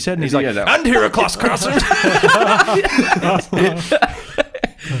back of his head, and he's like, "And here are class classes."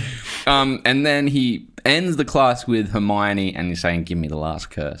 And then he ends the class with Hermione, and he's saying, "Give me the last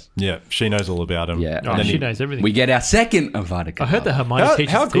curse." Yeah, she knows all about him. Yeah. Oh, And then she knows everything. We get our second Avada Kedavra. I heard that Hermione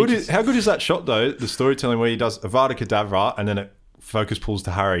teaches How good teachers. is that shot though? The storytelling where he does Avada Kedavra, and then it focus pulls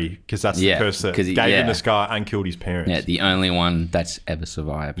to Harry because that's the curse that 'cause he- gave him the scar and killed his parents. Yeah, the only one that's ever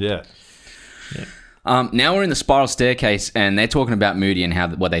survived. Yeah. Now we're in the spiral staircase, and they're talking about Moody and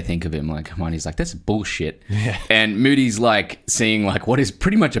what they think of him. Like Hermione's like, "That's bullshit," and Moody's like seeing like what is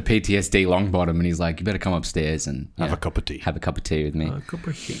pretty much a PTSD Longbottom, and he's like, "You better come upstairs and Have a cup of tea. Have a cup of tea with me."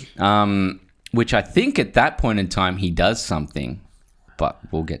 Oh, Which I think at that point in time he does something, but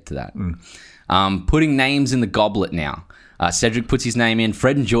we'll get to that. Putting names in the goblet now. Cedric puts his name in.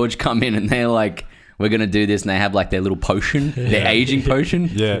 Fred and George come in, and they're like, "We're going to do this," and they have like their little potion, their aging potion.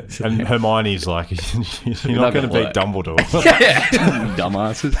 Yeah, and Hermione's like, "You're not going to beat work." Dumbledore."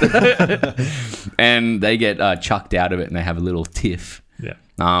 Dumbasses. And they get chucked out of it, and they have a little tiff. Yeah.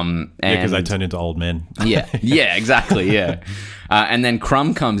 Because they turn into old men. Yeah, exactly, yeah. And then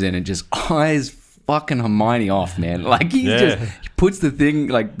Crumb comes in and just eyes fucking Hermione off, man. Like he puts the thing,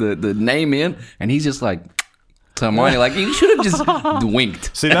 like the name in, and he's just like, to Hermione, like you should have just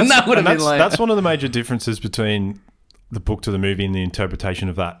winked. See, that's one of the major differences between the book to the movie and the interpretation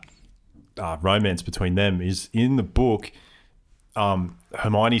of that romance between them is in the book,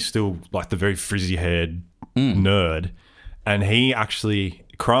 Hermione's still like the very frizzy-haired nerd, and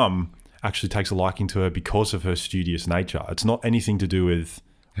Crumb actually takes a liking to her because of her studious nature. It's not anything to do with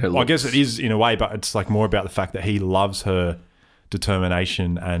her I guess it is in a way, but it's like more about the fact that he loves her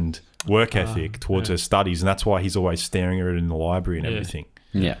determination and work ethic towards her studies, and that's why he's always staring at her in the library and everything.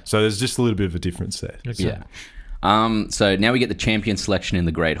 Yeah. So there's just a little bit of a difference there. Yeah. So now we get the champion selection in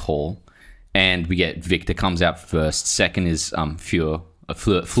the Great Hall, and we get Victor comes out first. Second is Fleur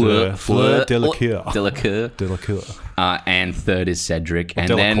Delacour. And third is Cedric, and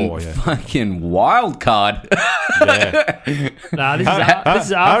Delacour, then yeah. fucking wild card. Nah, this is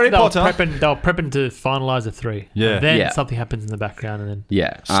after Harry they were Potter. prepping to finalise the 3. Yeah. And then Yeah. something happens in the background, and then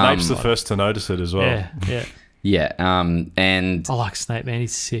Yeah. Snape's the first to notice it as well. yeah. Yeah. And I like Snape, man.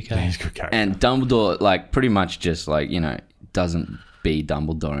 He's sick. Eh? He's a good character. and Dumbledore, like, pretty much just like, doesn't be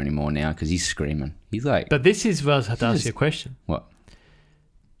Dumbledore anymore now because he's screaming. He's like, But this is where I have to ask you a question. what?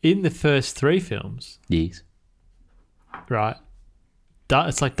 In the first 3 films, Yes. right?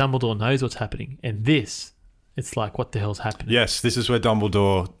 It's like Dumbledore knows what's happening, and this, it's like, what the hell's happening? Yes, this is where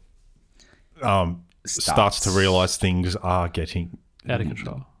Dumbledore starts to realise things are getting Out of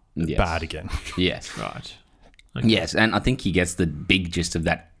control. Yes. bad again. Yes. Right. Yes, and I think he gets the big gist of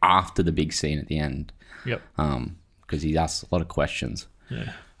that after the big scene at the end. Yep. Because he asks a lot of questions.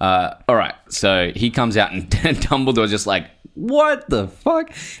 Yeah. All right, so he comes out and Dumbledore's just like, what the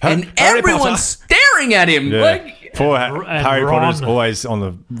fuck? And Harry everyone's Potter. staring at him. Yeah. Like, Poor and Harry Ron. Potter's always on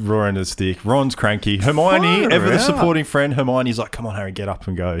the raw end of the stick. Ron's cranky. Hermione, Far ever the out. supporting friend, Hermione's like, come on, Harry, get up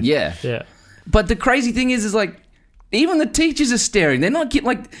and go. yeah. Yeah. But the crazy thing is like, even the teachers are staring. They're not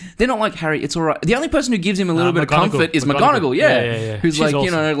like Harry. It's all right. The only person who gives him a little bit of McGonagall. comfort is McGonagall. McGonagall. Yeah, Yeah. who's She's like, awesome.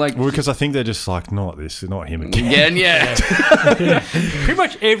 you know, like Well, because I think they're just like, not this, not him again. yeah. Pretty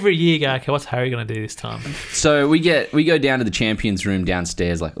much every year, you go, okay, what's Harry going to do this time? So we go down to the champions room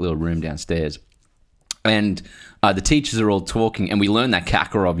downstairs, like a little room downstairs, and the teachers are all talking, and we learn that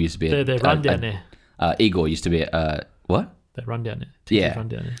Kakarov used to be. They run down there. Igor used to be. What? They run down there. Yeah. Teachers run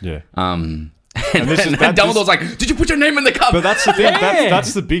down there. Yeah. And, this is- and that- Dumbledore's like, "Did you put your name in the cup?" But that's the thing. Yeah.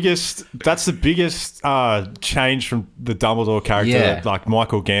 That's the biggest. That's the biggest change from the Dumbledore character, Yeah. like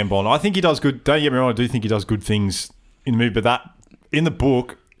Michael Gambon. I think he does good. Don't get me wrong. I do think he does good things in the movie. But that in the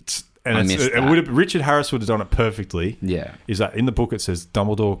book, missed it that. would have, Richard Harris would have done it perfectly. Yeah. Is that in the book? It says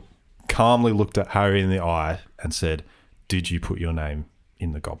Dumbledore calmly looked at Harry in the eye and said, "Did you put your name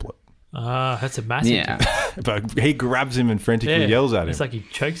in the goblet?" That's a massive. Yeah, But he grabs him and frantically yells at him. It's like he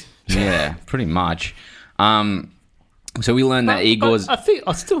chokes. yeah, pretty much. So we learned that Igor's. I think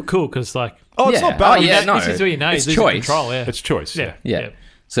it's still cool because, like, oh, it's yeah. not bad. Oh, yeah, It's- no. this is where you know It's he's losing choice. control. Yeah. It's choice. yeah. Yeah.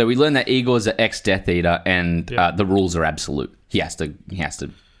 So we learned that Igor's an ex-Death Eater, and Yeah. the rules are absolute. He has to go.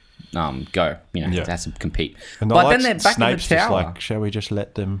 You know, Yeah. he has to compete. And But like then they're back Snape's in the just tower. like, shall we just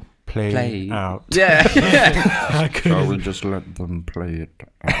let them play, Play. out? Yeah. Shall we just let them play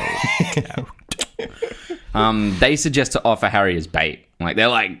it out? They suggest to offer Harry as bait. Like they're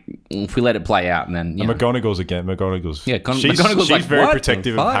like, if we let it play out, and then you And know, McGonagall's again. McGonagall's. Yeah, she's McGonagall's like, very "What the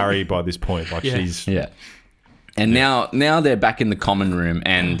protective of fuck?" Harry by this point. Like Yeah. she's. yeah. And now they're back in the common room,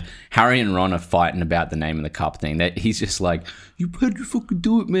 and Harry and Ron are fighting about the name of the cup thing. He's just like, "You better fucking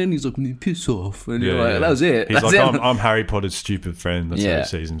do it, man." He's like, "Piss off," and you're like, "That was it." He's That's like, it. I'm Harry Potter's stupid friend. That's how Yeah. he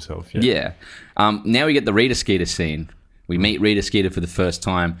sees himself. Yeah. Now we get the Rita Skeeter scene. We meet Rita Skeeter for the first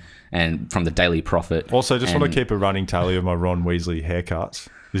time, and from the Daily Prophet. Also, just want And- to keep a running tally of my Ron Weasley haircuts.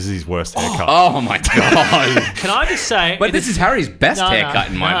 This is his worst haircut. Oh my god! Can I just say? But this is Harry's best haircut,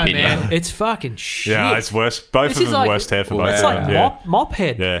 in my opinion. Man, it's fucking shit. Yeah, it's worse. Both This of is them like- worst hair for both It's of like them. Yeah. mop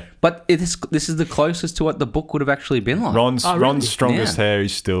head. Yeah. But this is the closest to what the book would have actually been like. Ron's Oh, really? Ron's strongest Yeah. hair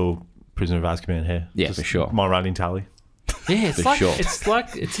is still Prisoner of Azkaban hair. Yeah, Just for sure. My running tally. Yeah, it's For like sure.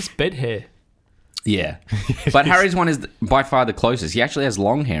 it's just bed hair. Yeah. But Harry's one is by far the closest. He actually has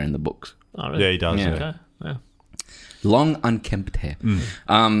long hair in the books. Oh, really? Yeah, he does. Yeah. Yeah. Okay. Yeah. Long, unkempt hair.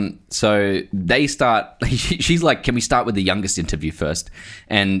 So they start. She's like, "Can we start with the youngest interview first?"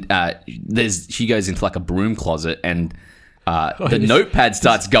 And she goes into like a broom closet, and the this- notepad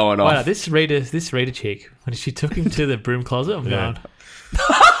starts going Wow, off. this Rita chick when she took him to the broom closet, I'm Yeah. going.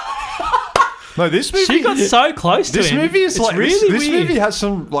 No, this movie. She got so close to This him. movie is It's like really this weird. movie has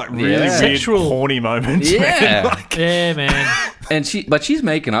some like really Yeah. weird Sexual- horny moments. man. Yeah. Like, Yeah, man. And she's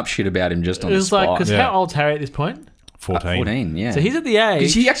making up shit about him just on It the was like spot. because Yeah. how old's Harry at this point? 14. 14, yeah. So he's at the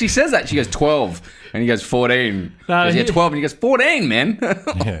age. She actually says that. She goes 12, and he goes 14. No, She goes, yeah, he- 12, and he goes 14, man.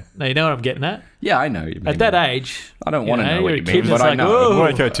 Yeah. No, you know what I'm getting at. Yeah, I know. What you mean. At that age, I don't want to know what you're you a mean, kid but that's I like, know. "Whoa." We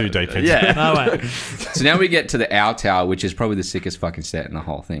won't go too deep into it. Yeah. No, wait. So now we get to the Owl Tower, which is probably the sickest fucking set in the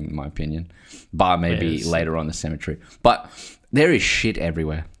whole thing, in my opinion. Bar maybe Yes. later on the cemetery. But there is shit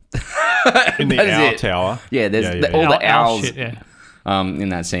everywhere. In the That is Owl it. Tower. Yeah, there's Yeah. all the Owl owls shit, yeah. in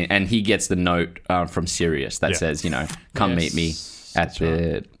that scene. And he gets the note from Sirius that Yeah. says, come Yes, meet me at that's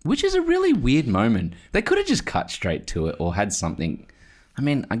the... Which is a really weird moment. They could have just cut straight to it or had something... I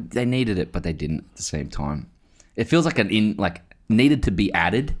mean, they needed it, but they didn't at the same time. It feels like needed to be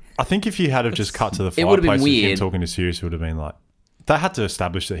added. I think if you had have just cut to the It would've been fireplace with him weird. talking to Sirius, it would have been like they had to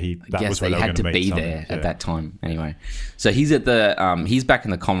establish that that Guess was where they they were had going to to meet be something. there Yeah. at that time anyway. So he's at the he's back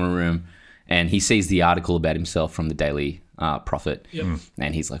in the common room, and he sees the article about himself from the Daily Prophet,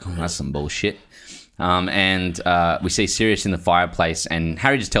 and he's like, "Oh, that's some bullshit." And we see Sirius in the fireplace, and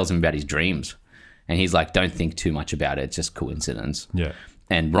Harry just tells him about his dreams, and he's like, "Don't think too much about it; it's just coincidence." Yeah.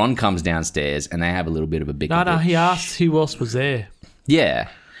 And Ron comes downstairs, and they have a little bit of a bicker. No, he asked who else was there. Yeah,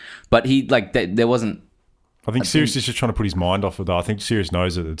 but he there wasn't. I think Sirius is just trying to put his mind off of that. I think Sirius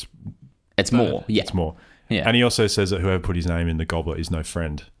knows that It's more. Yeah. it's more. Yeah. And he also says that whoever put his name in the goblet is no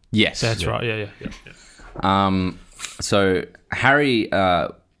friend. Yes. That's right. Yeah. So Harry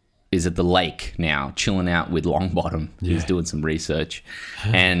is at the lake now, chilling out with Longbottom, who's doing some research.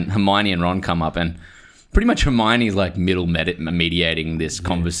 And Hermione and Ron come up, and pretty much Hermione's like mediating this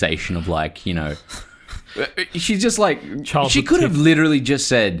conversation of like, you know, she's just like, she could have literally just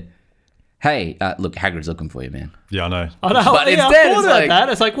said, hey, look, Hagrid's looking for you, man. Yeah, I know. I know. But Yeah, instead, I thought it's about like- that.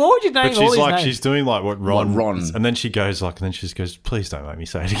 It's like, what would you name But all she's these like, names? she's doing like what Ron. Ron. And then she goes like, and then she just goes, please don't make me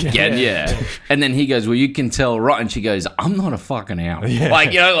say it again. Yeah. And then he goes, well, you can tell Ron. And she goes, I'm not a fucking owl. Yeah.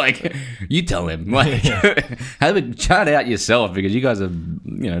 Like, you know, like, you tell him. Like, have a chat out yourself because you guys are,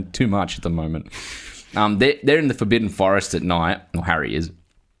 you know, too much at the moment. They're in the Forbidden Forest at night, or Harry is,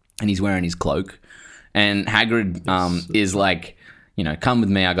 and he's wearing his cloak. And Hagrid is like, you know, come with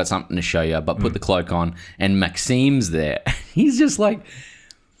me, I got something to show you, but put the cloak on. And Maxime's there. He's just like,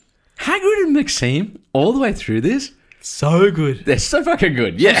 Hagrid and Maxime, all the way through this, so good. they're so fucking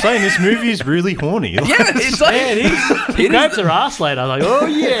good. Yeah. I'm saying this movie is really horny. Yeah, it's like, Yeah, it is. He grabs her ass later. I'm like, oh,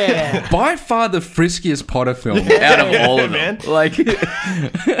 yeah. by far the friskiest Potter film out of all of them. man. Like,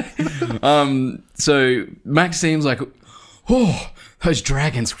 so Maxime's like, oh, those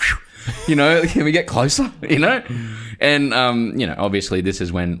dragons. Whew. You know, can we get closer? You know, and you know, obviously, this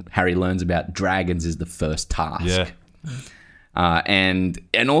is when Harry learns about dragons is the first task. Yeah. And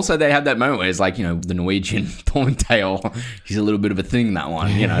also they have that moment where it's like, you know, the Norwegian Thorntail, he's a little bit of a thing, that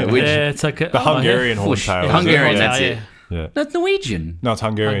one, you know, which Yeah, it's like The Hungarian horntail. is Hungarian, it? that's yeah. it. Yeah. That's Norwegian. No, it's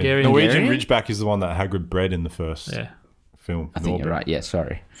Hungarian. Hungarian. Norwegian Hungarian? Ridgeback is the one that Hagrid bred in the first Yeah. film. I think you're Norbert. right. Yeah,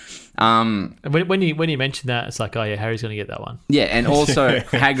 sorry. And when you mention that, it's like, oh, yeah, Harry's going to get that one. Yeah, and also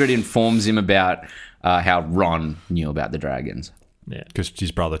Hagrid informs him about how Ron knew about the dragons. Yeah. Because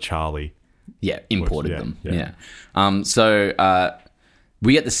his brother Charlie. Yeah, imported Yeah, them. yeah. Yeah. So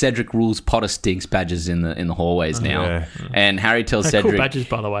we get the Cedric Rules Potter Stinks badges in the hallways now, Yeah. and Harry tells They're Cedric. cool badges,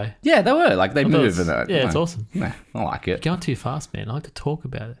 by the way. Yeah, they were like they thought move. it's- And yeah, it's awesome. Nah, I like it. Going too fast, man. I like to talk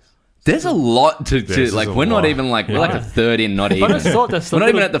about it. There's a lot to There's like. a We're not lot. even like we're like a third in, not even. I just thought that's the we're not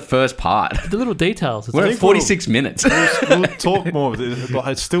even little- at the first part. The little details. It's We're like, at 46 minutes. We'll talk more. But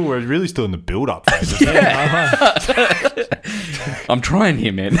it's still, we're really still in the build-up phase. I'm trying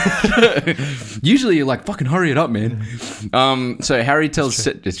here, man. Usually you're like, fucking hurry it up, man. So Harry tells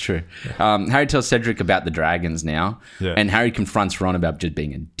it's true. Harry tells Cedric about the dragons now, Yeah. and Harry confronts Ron about just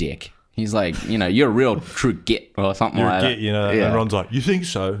being a dick. He's like, you know, you're a real true git or something You're like a that. git, you know. Yeah. And Ron's like, you think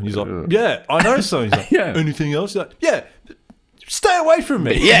so? And he's like, yeah, I know so. He's like, Yeah. anything else? He's like, yeah, stay away from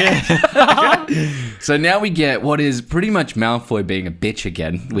me. Yeah. So now we get what is pretty much Malfoy being a bitch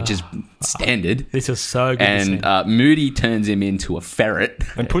again, which is standard. this is so good. And Moody turns him into a ferret.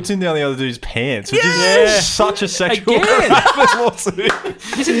 And puts him down the other dude's pants, which Yeah. is such a sexual Again. lawsuit.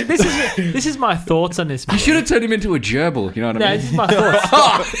 this is my thoughts on this. You should have turned him into a gerbil, you know what No, I this mean? is my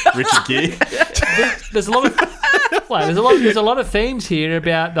thoughts. Richard Gere. There's a lot of there's a lot of themes here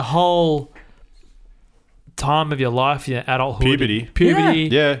about the whole time of your life, your adulthood, Puberty.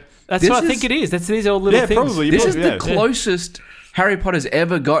 Yeah. That's This what I is- think it is. These are all little Yeah, things. probably. This is Yeah. the closest Harry Potter's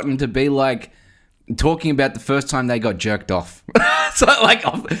ever gotten to be like talking about the first time they got jerked off. So like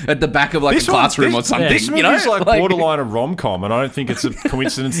at the back of like This a one- classroom this- or something. This you know, movie's like borderline a rom-com, and I don't think it's a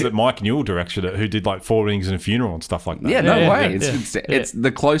coincidence that Mike Newell directed it, who did like Four Weddings and a Funeral and stuff like that. Yeah, no Yeah, way. yeah, It's the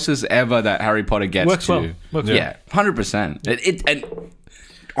closest ever that Harry Potter gets Works to. well. Works Yeah, 100%. And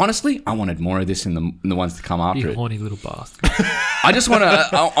honestly, I wanted more of this in the ones to come after You it. horny little bastard. I just want to.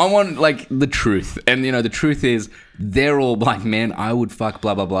 I want like the truth, and you know, the truth is they're all like, man, I would fuck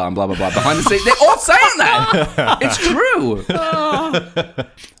blah blah blah and blah blah blah behind the scenes. They're all saying that. It's true.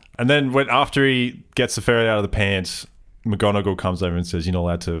 And then after he gets the ferret out of the pants, McGonagall comes over and says, "You're not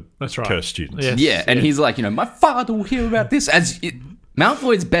allowed to That's right. curse students." Yes. Yeah, and he's like, you know, my father will hear about this.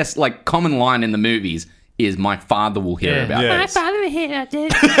 Malfoy's best like common line in the movies is, "My father will hear Yeah. about Yeah. this."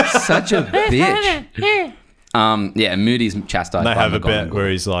 Such a bitch. Yeah, Moody's chastised. And they by have a bit McGonagall. where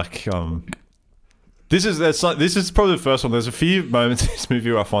he's like, this is probably the first one. There's a few moments in this movie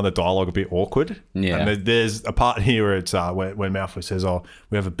where I find the dialogue a bit awkward. Yeah. And there's a part here where it's when Malfoy says, "Oh,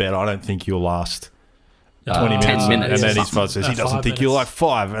 we have a bet. I don't think you'll last 20 minutes." 10 minutes. And then or his father says, "He 5 doesn't think you'll like minutes.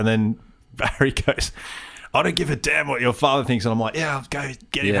 5." And then Harry goes, "I don't give a damn what your father thinks." And I'm like, "Yeah, I'll go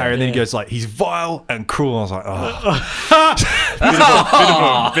get him, Yeah. Harry." And then he Yeah. goes like, "He's vile and cruel." And I was like, "Oh."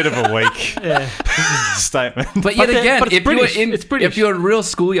 bit of a weak Yeah. statement. But yet But again, but it's if British. you were It's British. if you're in real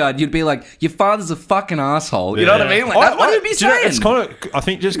schoolyard, you'd be like, your father's a fucking asshole. You know what I mean? Like, that's what he'd be do you know, saying. it's kind of, I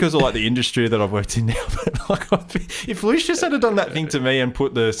think just because of like the industry that I've worked in now, but like if Lucius had done that thing to me and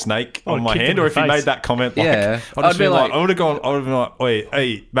put the snake on my kicked hand, him or in if the he face. made that comment, like, Yeah. I'd just I'd be been like, like- I would have gone, I would have been like, "Oi,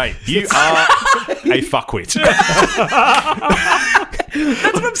 hey, mate, you are a fuckwit." That's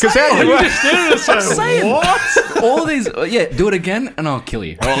what I'm saying. You just did it. I'm saying. What? All these, do it again, and I'll kill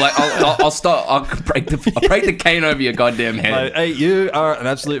you. Or like, I'll start. I'll break the cane over your goddamn head. Like, hey, you are an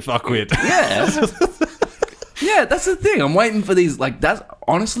absolute fuckwit. Yeah. Yeah, that's the thing. I'm waiting for these. Like, that's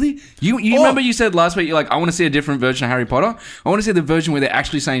honestly, you remember you said last week, you're like, I want to see a different version of Harry Potter. I want to see the version where they're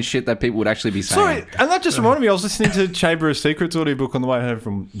actually saying shit that people would actually be saying. Sorry, and that just reminded me. I was listening to Chamber of Secrets audiobook on the way home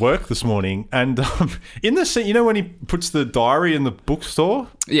from work this morning, and in the scene, you know when he puts the diary in the bookstore?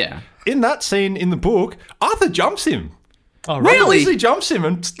 Yeah. In that scene in the book, Arthur jumps him. Oh, Really? Weasley jumps him,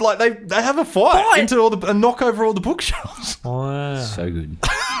 and like they have a fight into all and knock over all the bookshelves. Wow. So good.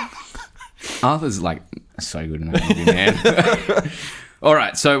 Arthur's like so good in that movie, man. All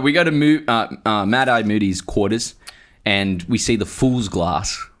right, so we go to Mad-Eye Moody's quarters, and we see the Fool's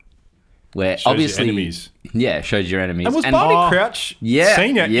Glass, where Shows obviously, your enemies. Yeah, shows your enemies. And was Barney Crouch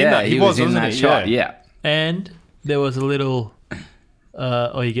senior in that? he was in wasn't that he? shot. Yeah. And there was a little.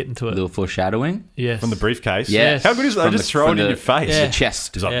 You get into A it. little foreshadowing. Yes. From the briefcase. Yes. How good is that? They just throw it in your face. Yeah. The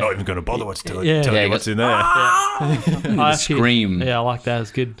chest. He's like, I'm not even going to bother tell Yeah. you Yeah, what's in there. I scream. Yeah, I like that.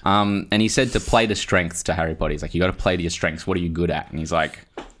 It's good. And he said to play to strengths to Harry Potter. He's like, you got to play to your strengths. What are you good at? And he's like,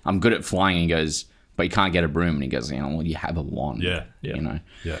 I'm good at flying. And he goes, but you can't get a broom. And he goes, well, you have a wand. Yeah. You know.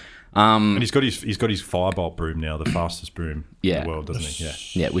 Yeah. And he's got his firebolt broom now, the fastest broom in the world, doesn't he? Yeah.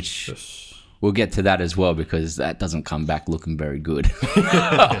 Yeah, which we'll get to that as well because that doesn't come back looking very good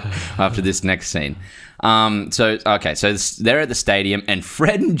after this next scene. So they're at the stadium and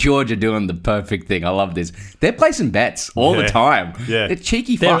Fred and George are doing the perfect thing. I love this. They're placing bets all the time. Yeah. They're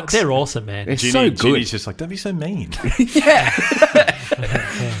cheeky They're fucks. they're awesome, man. They're so good. Ginny's just like, don't be so mean. Yeah.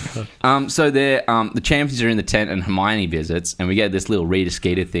 So they're the champions are in the tent and Hermione visits, and we get this little Rita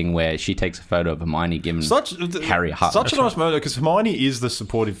Skeeter thing where she takes a photo of Hermione giving Harry a hug. Such a nice moment because Hermione is the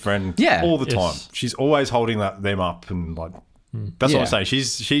supportive friend all the time. She's always holding them up and like that's what I'm saying.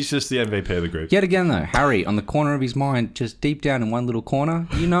 She's just the MVP of the group. Yet again, though, Harry on the corner of his mind, just deep down in one little corner,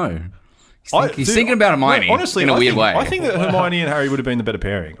 he's thinking about Hermione. Honestly, in a weird way. I think that Hermione and Harry would have been the better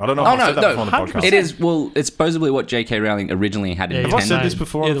pairing. I don't know if I've said that before on the podcast. It is. Well, it's supposedly what J.K. Rowling originally had in Have I mind. said this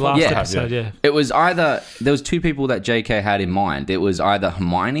before? Yeah, the last Yeah. episode, yeah. It was either there was two people that J.K. had in mind. It was either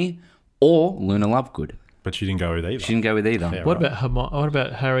Hermione or Luna Lovegood. But she didn't go with either. She didn't go with either. Yeah, What right.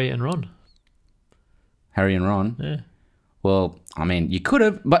 about Harry and Ron? Harry and Ron. Yeah. Well, I mean, you could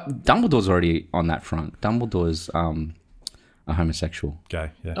have, but Dumbledore's already on that front. Dumbledore's a homosexual.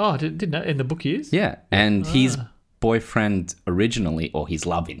 Gay, yeah. Oh, didn't know in the book he is? Yeah, and his boyfriend originally, or his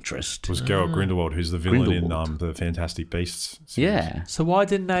love interest, Was Geralt Grindelwald, who's the villain Grindelwald. in the Fantastic Beasts series. yeah. So why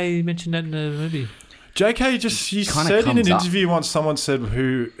didn't they mention that in the movie? JK she Kinda said in an comes up. interview once, someone said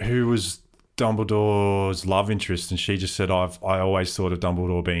who was Dumbledore's love interest, and she just said, I always thought of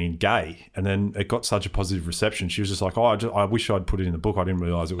Dumbledore being gay. And then it got such a positive reception. She was just like, I wish I'd put it in the book. I didn't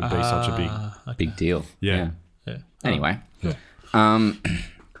realise it would be such a Big deal. Yeah. Yeah. Anyway, Yeah.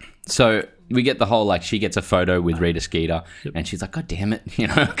 so we get the whole like she gets a photo with Rita Skeeter, and she's like, "God damn it,"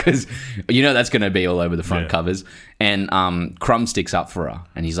 because that's going to be all over the front covers. And Crumb sticks up for her,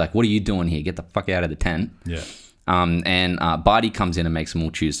 and he's like, "What are you doing here? Get the fuck out of the tent." Yeah. And Barty comes in and makes them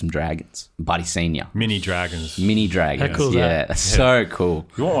all choose some dragons. Barty Senior, Mini dragons. mini dragons. How cool is yeah, that? that's so cool.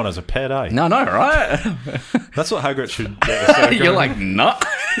 You want one as a pet, eh? No, right? That's what Hagrid should get. You're like, no.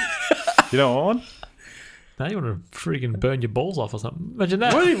 You don't want one? Now you want to freaking burn your balls off or something. Imagine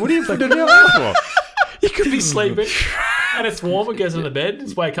that. What are you putting it out for? You could be sleeping and it's warm. It goes on the bed.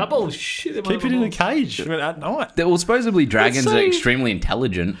 Just wake up. Oh shit! Keep it in a cage at night. Well, supposedly dragons so- are extremely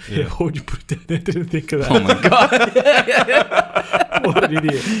intelligent. Yeah. Why'd you put it down there? Didn't think of that. Oh my god. What an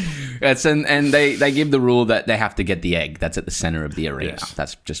idiot. And they give the rule that they have to get the egg that's at the center of the arena. Yes.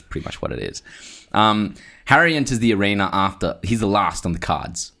 That's just pretty much what it is. Harry enters the arena after he's the last on the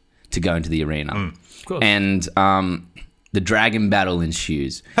cards to go into the arena. Of course. And the dragon battle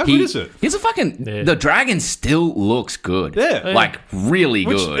ensues. How good is it? He's a fucking the dragon still looks good. Yeah. Like really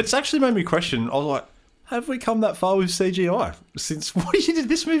Which good. it's actually made me question. I was like, have we come that far with CGI since what year did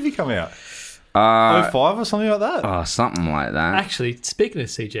this movie come out? 05 or something like that. Oh, something like that. Actually, speaking of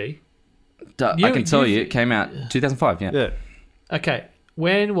CG, I can tell you, it came out 2005. Yeah. Yeah. okay,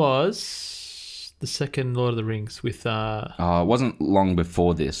 when was the second Lord of the Rings with? It wasn't long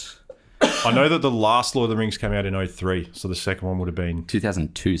before this. I know that the last Lord of the Rings came out in 03, so the second one would have been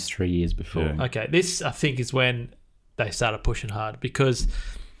 2002, 3 years before. Yeah. Okay, this I think is when they started pushing hard because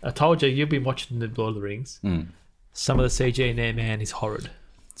I told you you've been watching the Lord of the Rings. Some of the CG in there, man, is horrid.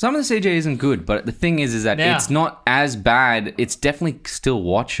 Some of the CG isn't good, but the thing is that Now- it's not as bad. It's definitely still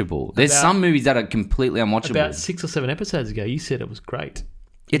watchable. There's some movies that are completely unwatchable. About 6 or 7 episodes ago, you said it was great.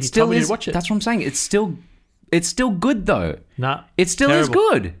 It you still told me to is. watch it. That's what I'm saying. It's still It's still good though. Nah. It still is Terrible.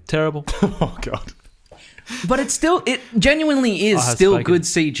 good. Terrible. Oh god. But it genuinely is I have still spoken. good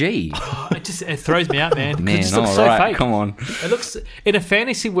CG. It throws me out, man. 'Cause Man, it just looks all so right, fake. come on. It looks in a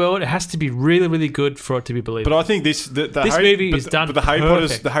fantasy world. It has to be really, really good for it to be believable. But I think this movie is done But the Harry Potter's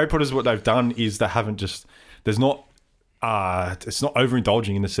perfect. the Harry Potter's what they've done is they haven't just it's not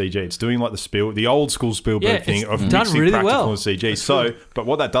overindulging in the CG. It's doing like the old school Spielberg Yeah, thing it's of done mixing really practical well. and CG. So, but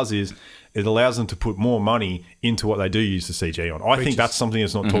what that does is it allows them to put more money into what they do use the CG on. I think that's something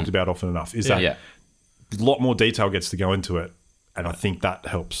that's not talked about often enough. Is that Yeah. a lot more detail gets to go into it, and I think that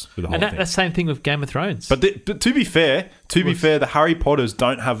helps with the whole and thing. that same thing with Game of Thrones. But to be fair, the Harry Potters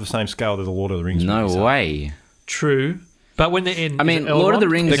don't have the same scale that the Lord of the Rings No movies have. way. true. But when they're in, I mean, Lord of the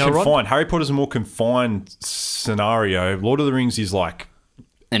Rings- They're Elrond? confined. Harry Potter's a more confined scenario. Lord of the Rings is like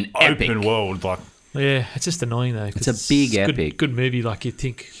An epic. open world. Like Yeah, it's just annoying though. 'cause It's a big good- epic. Good movie, like you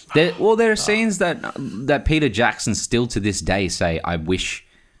think. There are scenes that Peter Jackson still to this day say, "I wish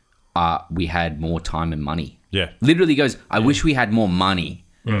we had more time and money." yeah, Literally goes, "I wish we had more money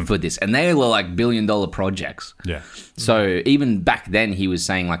for this," and they were like billion-dollar projects. yeah. So even back then, he was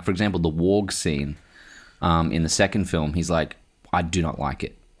saying, like, for example, the warg scene in the second film, he's like, "I do not like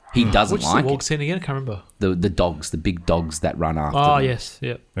it." He doesn't What's like the walk it. scene again? I can't remember. The dogs, the big dogs that run after. Oh them. yes,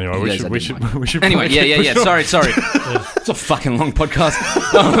 yeah. Anyway, He we goes, should, "I we didn't should, like it." we should. Anyway, yeah. Sorry. It's a fucking long podcast.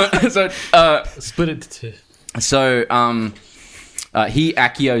 Split it to two. So he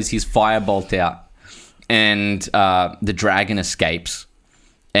Accios his firebolt out, and the dragon escapes,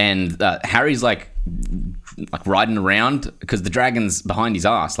 and Harry's like riding around because the dragon's behind his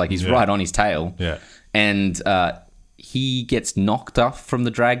ass, like he's right on his tail. Yeah. And he gets knocked off from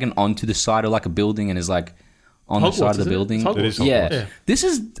the dragon onto the side of like a building and is like on the Hogwarts, side of the isn't it? building. It's Hogwarts. It is Yeah. Hogwarts. Yeah. This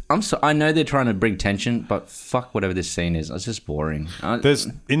is I know they're trying to bring tension, but fuck whatever this scene is. It's just boring. There's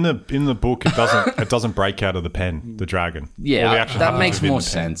in the book it doesn't break out of the pen, the dragon. All the Yeah, action that happens makes within more the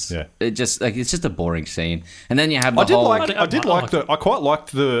pen. sense. Yeah. It just like it's just a boring scene, and then you have the I did whole. I quite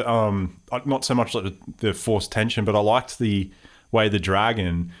liked the not so much like the forced tension, but I liked the way the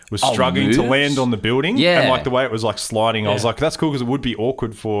dragon was struggling to moves? land on the building. Yeah. And like the way it was like sliding. I was Yeah. like, that's cool because it would be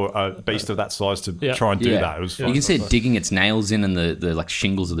awkward for a beast of that size to Yeah. try and do Yeah. that. It was You fun. can see it digging its nails in and the like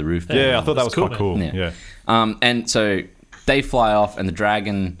shingles of the roof. Yeah, I thought that That's was quite cool, cool. Yeah. Yeah. And so they fly off, and the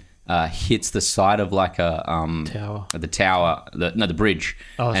dragon hits the side of like a Tower. the bridge,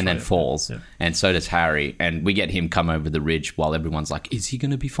 Oh, and then sorry. falls. Yeah. And so does Harry, and we get him come over the ridge while everyone's like, "Is he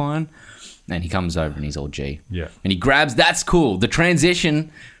gonna be fine?" And he comes over and he's all G. Yeah. And he grabs. That's cool. The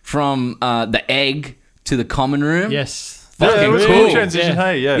transition from the egg to the common room. Yes. Yeah, it was a cool. cool transition. Yeah.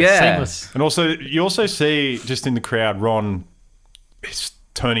 Hey, yeah. Yeah. Seamless. And also, you also see just in the crowd, Ron is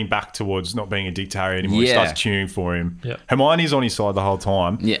turning back towards not being a dictator anymore. He Yeah. starts cheering for him. Yeah. Hermione's on his side the whole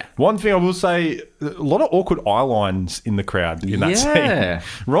time. Yeah. One thing I will say, a lot of awkward eye lines in the crowd in that Yeah. scene.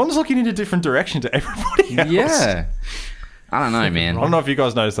 Ron's looking in a different direction to everybody else. Yeah. I don't know, man. I don't know if you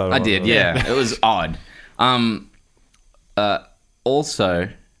guys noticed that. or I not, did, but- yeah. It was odd. Also,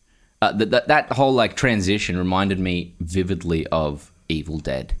 that whole like transition reminded me vividly of Evil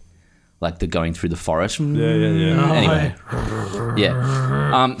Dead, like the going through the forest. Yeah. Anyway,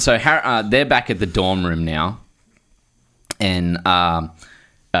 yeah. So they're back at the dorm room now, and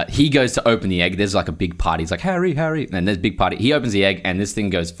he goes to open the egg. There's like a big party. He's like, Harry, and there's a big party. He opens the egg, and this thing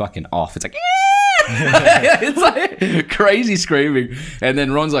goes fucking off. It's like. It's like crazy screaming, and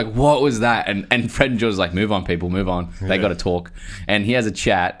then Ron's like, "What was that?" And Fred and George like, "Move on, people, move on. They got to talk." And he has a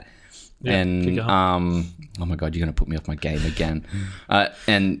chat, keep and going. oh my god, you're gonna put me off my game again.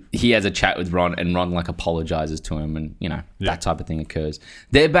 And he has a chat with Ron, and Ron like apologizes to him, and that type of thing occurs.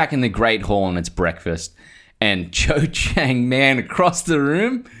 They're back in the Great Hall, and it's breakfast, and Cho Chang, man, across the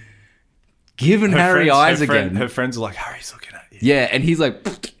room, giving Harry eyes again. Her friends are like, Harry's looking at you. Yeah, and he's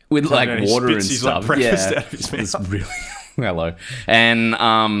like with like and he water and spits his, stuff. like, breakfast yeah, out of his it's mouth. really hello. And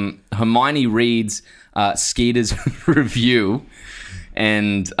Hermione reads Skeeter's review,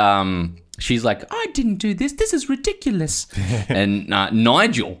 and she's like, "I didn't do this. This is ridiculous." And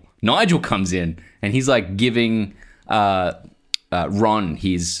Nigel comes in, and he's like giving Ron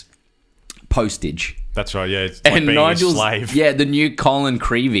his postage. That's right, yeah. It's like And being Nigel's a slave. yeah, the new Colin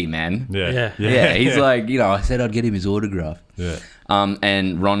Creevy, man. Yeah. Yeah, he's like, I said I'd get him his autograph. Yeah.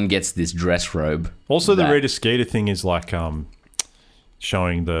 And Ron gets this dress robe. Also, the that- Rita Skeeter thing is like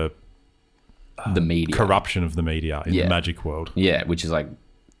showing the the media. corruption of the media in Yeah. the magic world, Yeah, which is like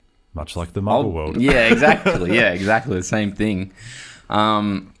much like the Marvel world. Yeah, exactly. Yeah, exactly the same thing.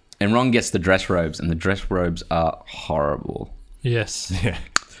 And Ron gets the dress robes, and the dress robes are horrible. Yes. Yeah.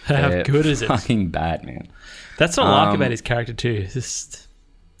 How They're good is it? Fucking bad, man. That's what I like about his character too. Just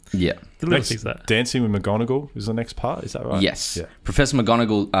Yeah. The little things like that. Dancing with McGonagall is the next part. Is that right? Yes. Yeah. Professor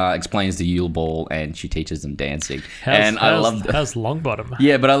McGonagall explains the Yule Ball and she teaches them dancing. I love how's Longbottom?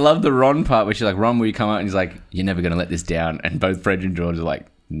 Yeah, but I love the Ron part where she's like, Ron, will you come out? And he's like, you're never going to let this down. And both Fred and George are like,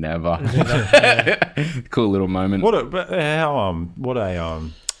 never. Cool little moment.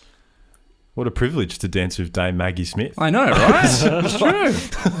 What a privilege to dance with Dame Maggie Smith. I know, right? It's true.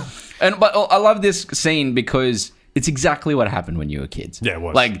 But I love this scene because it's exactly what happened when you were kids. Yeah, it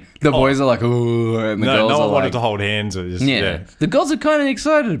was. Like, the boys are like, oh, and the No girls one are wanted like, to hold hands. Or just, yeah. The girls are kind of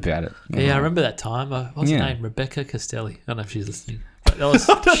excited about it. Yeah, I remember that time. What's Yeah. her name? Rebecca Castelli. I don't know if she's listening. But that was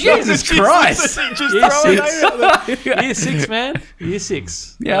Jesus Christ. Year 6, man. Year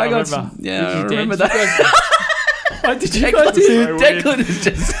 6. Yeah, I got remember. I Did you remember dance? that. Why did you guys do Declan is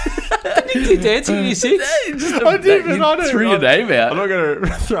just... Did you dance in Year 6? I didn't. Threw your name out. I'm not going to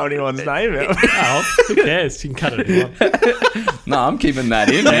throw anyone's name out. Oh, who cares? You can cut it if you want. No, I'm keeping that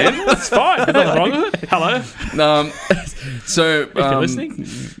in, man. It's fine. There's nothing wrong with it. Hello. So, If you're listening.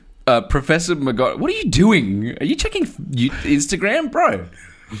 Professor McGonagall, what are you doing? Are you checking Instagram, bro?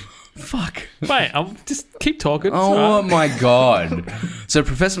 Fuck. Wait, I'll just keep talking. It's Oh all right. my god. So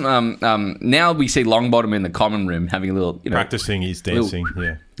Professor, now we see Longbottom in the common room having a little, Practicing his dancing.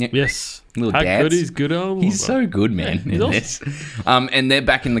 Yeah. Yes. Little How dance. good is good old He's so good, man. He's in this. And they're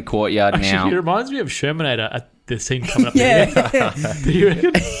back in the courtyard Actually, now. he reminds me of Shermanator at the scene coming up. Yeah, Do you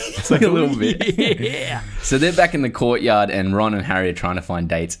reckon? it's like a little bit. Yeah. So they're back in the courtyard, and Ron and Harry are trying to find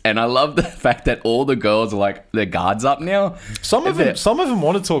dates. And I love the fact that all the girls are like, their guards up now. Some of them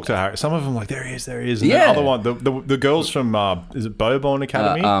want to talk to Harry. Some of them like, there he is. And Yeah. the other one, the girls from is it Bowbone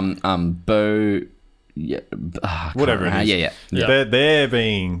Academy? Bo. Yeah, Whatever it is. Yeah. They're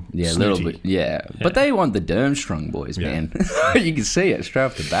being Yeah, a snooty. little bit. Yeah. But they want the Durmstrang boys, Yeah. man. You can see it straight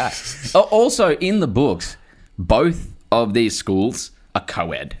off the bat. Oh, also, in the books, both of these schools are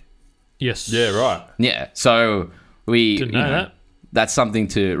co-ed. Yes. Yeah, right. Yeah. So we Didn't know that. That's something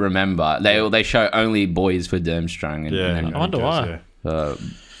to remember. They show only boys for Durmstrang and, Yeah. and I wonder why. for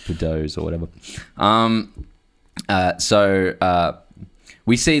Does or whatever.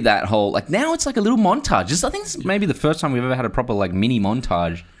 We see that whole now it's like a little montage. I think this is maybe the first time we've ever had a proper mini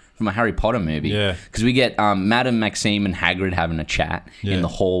montage from a Harry Potter movie. Yeah. Because we get Madame Maxime and Hagrid having a chat Yeah. in the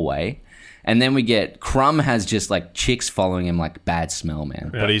hallway. And then we get Crumb has just chicks following him like bad smell,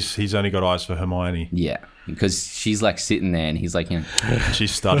 man. But he's only got eyes for Hermione. Yeah. Because she's sitting there and he's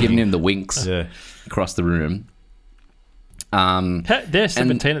She's studying. giving him the winks Yeah. across the room. They're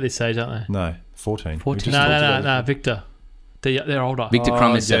 17 at this stage, aren't they? No, 14. 14. No, Victor. They're older. Victor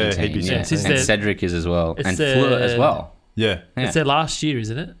Crumb is yeah, 17. he'd be Yeah, 17. And Cedric is as well. It's And Fleur as well. Yeah. Yeah. It's their last year,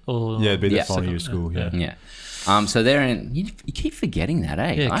 isn't it? Or Yeah, it'd be the Yeah. final year of school. Yeah. Yeah. So they're in. You keep forgetting that,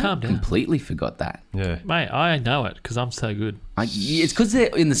 eh? Yeah, I calm down. completely forgot that. Yeah. Mate, I know it because I'm so good. It's because they're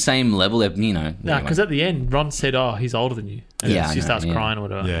in the same level. No, Anyway. because at the end, Ron said, "Oh, he's older than you," and Yeah, I she know, starts yeah. crying or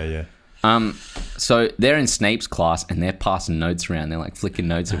whatever. Yeah, yeah. So they're in Snape's class and they're passing notes around. They're flicking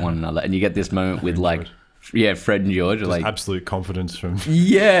notes at one another, and you get this moment with Fred and George are Absolute confidence from.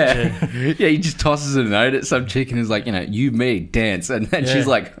 Yeah. He just tosses a note at some chick and is like, you, me, dance. And then she's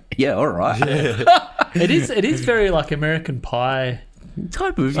like, yeah, all right. It is very American Pie.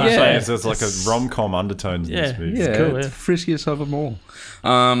 Type of, So yeah. there's a rom-com undertones in this Yeah. movie. Yeah, cool, it's yeah. friskiest of them all.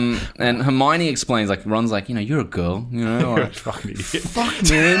 And Hermione explains, Ron's you're a girl, or, Fucking idiot. fuck,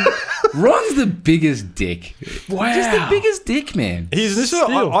 man. Ron's the biggest dick. Wow. Just the biggest dick, man.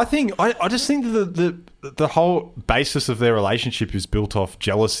 I just think that the whole basis of their relationship is built off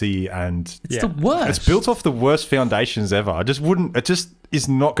jealousy and It's the worst. it's built off the worst foundations ever. It just is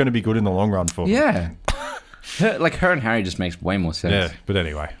not going to be good in the long run for them. Yeah. Her and Harry just makes way more sense. Yeah, but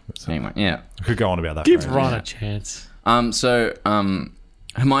anyway, Anyway, yeah. I could go on about that. Give forever. Ron a chance.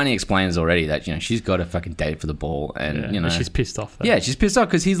 Hermione explains already that she's got a fucking date for the ball, and But she's pissed off. Though. yeah, she's pissed off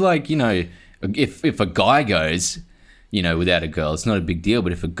because he's if a guy goes, without a girl, it's not a big deal,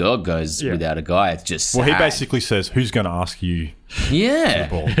 but if a girl goes without a guy, it's just Well, he sad. basically says, "Who's going to ask you yeah.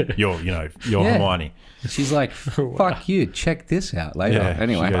 ball? You're Yeah. Hermione." She's like, "Fuck you, check this out later." Yeah.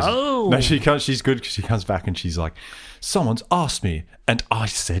 Anyway, She goes, Oh. No, she can't. She's good because she comes back and she's like, "Someone's asked me, and I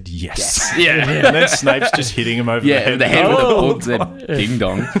said yes." yeah. And then Snape's just hitting him over Yeah, the head. with the Oh. book said ding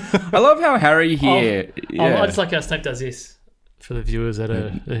dong. I love how Harry here. I just like how Snape does this for the viewers that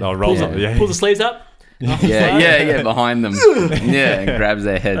are. Oh, rolls pulls, up, yeah. pulls the sleeves up. yeah, behind them. Yeah, and grabs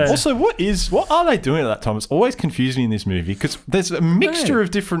their heads. Also, what are they doing at that time? It's always confused me in this movie because there's a mixture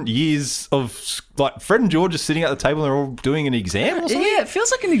of different years of Fred and George are sitting at the table and they're all doing an exam or something. Yeah, it feels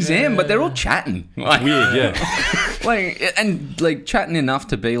like an exam, but they're all chatting. Weird, yeah. Chatting enough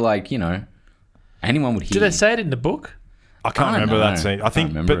to be anyone would hear. Do they say it in the book? I can't I remember know. that scene. I think,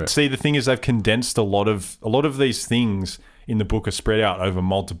 remember but it. see, the thing is, they've condensed a lot of these things in the book are spread out over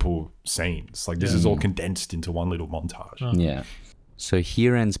multiple scenes. Like this is all condensed into one little montage. Yeah. So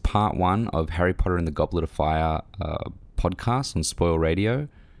here ends part 1 of Harry Potter and the Goblet of Fire podcast on Spoil Radio.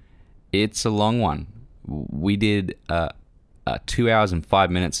 It's a long one. We did 2 hours and 5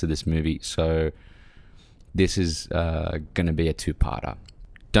 minutes of this movie, so this is going to be a 2-parter.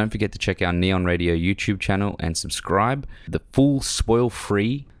 Don't forget to check our Neon Radio YouTube channel and subscribe. The full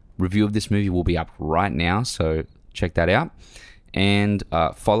spoil-free review of this movie will be up right now, so check that out. And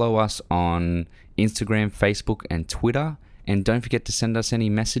follow us on Instagram, Facebook, and Twitter. And don't forget to send us any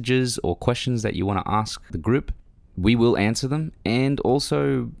messages or questions that you want to ask the group. We will answer them. And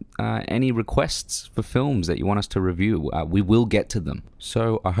also any requests for films that you want us to review. We will get to them.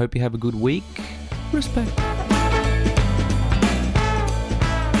 So I hope you have a good week. Respect.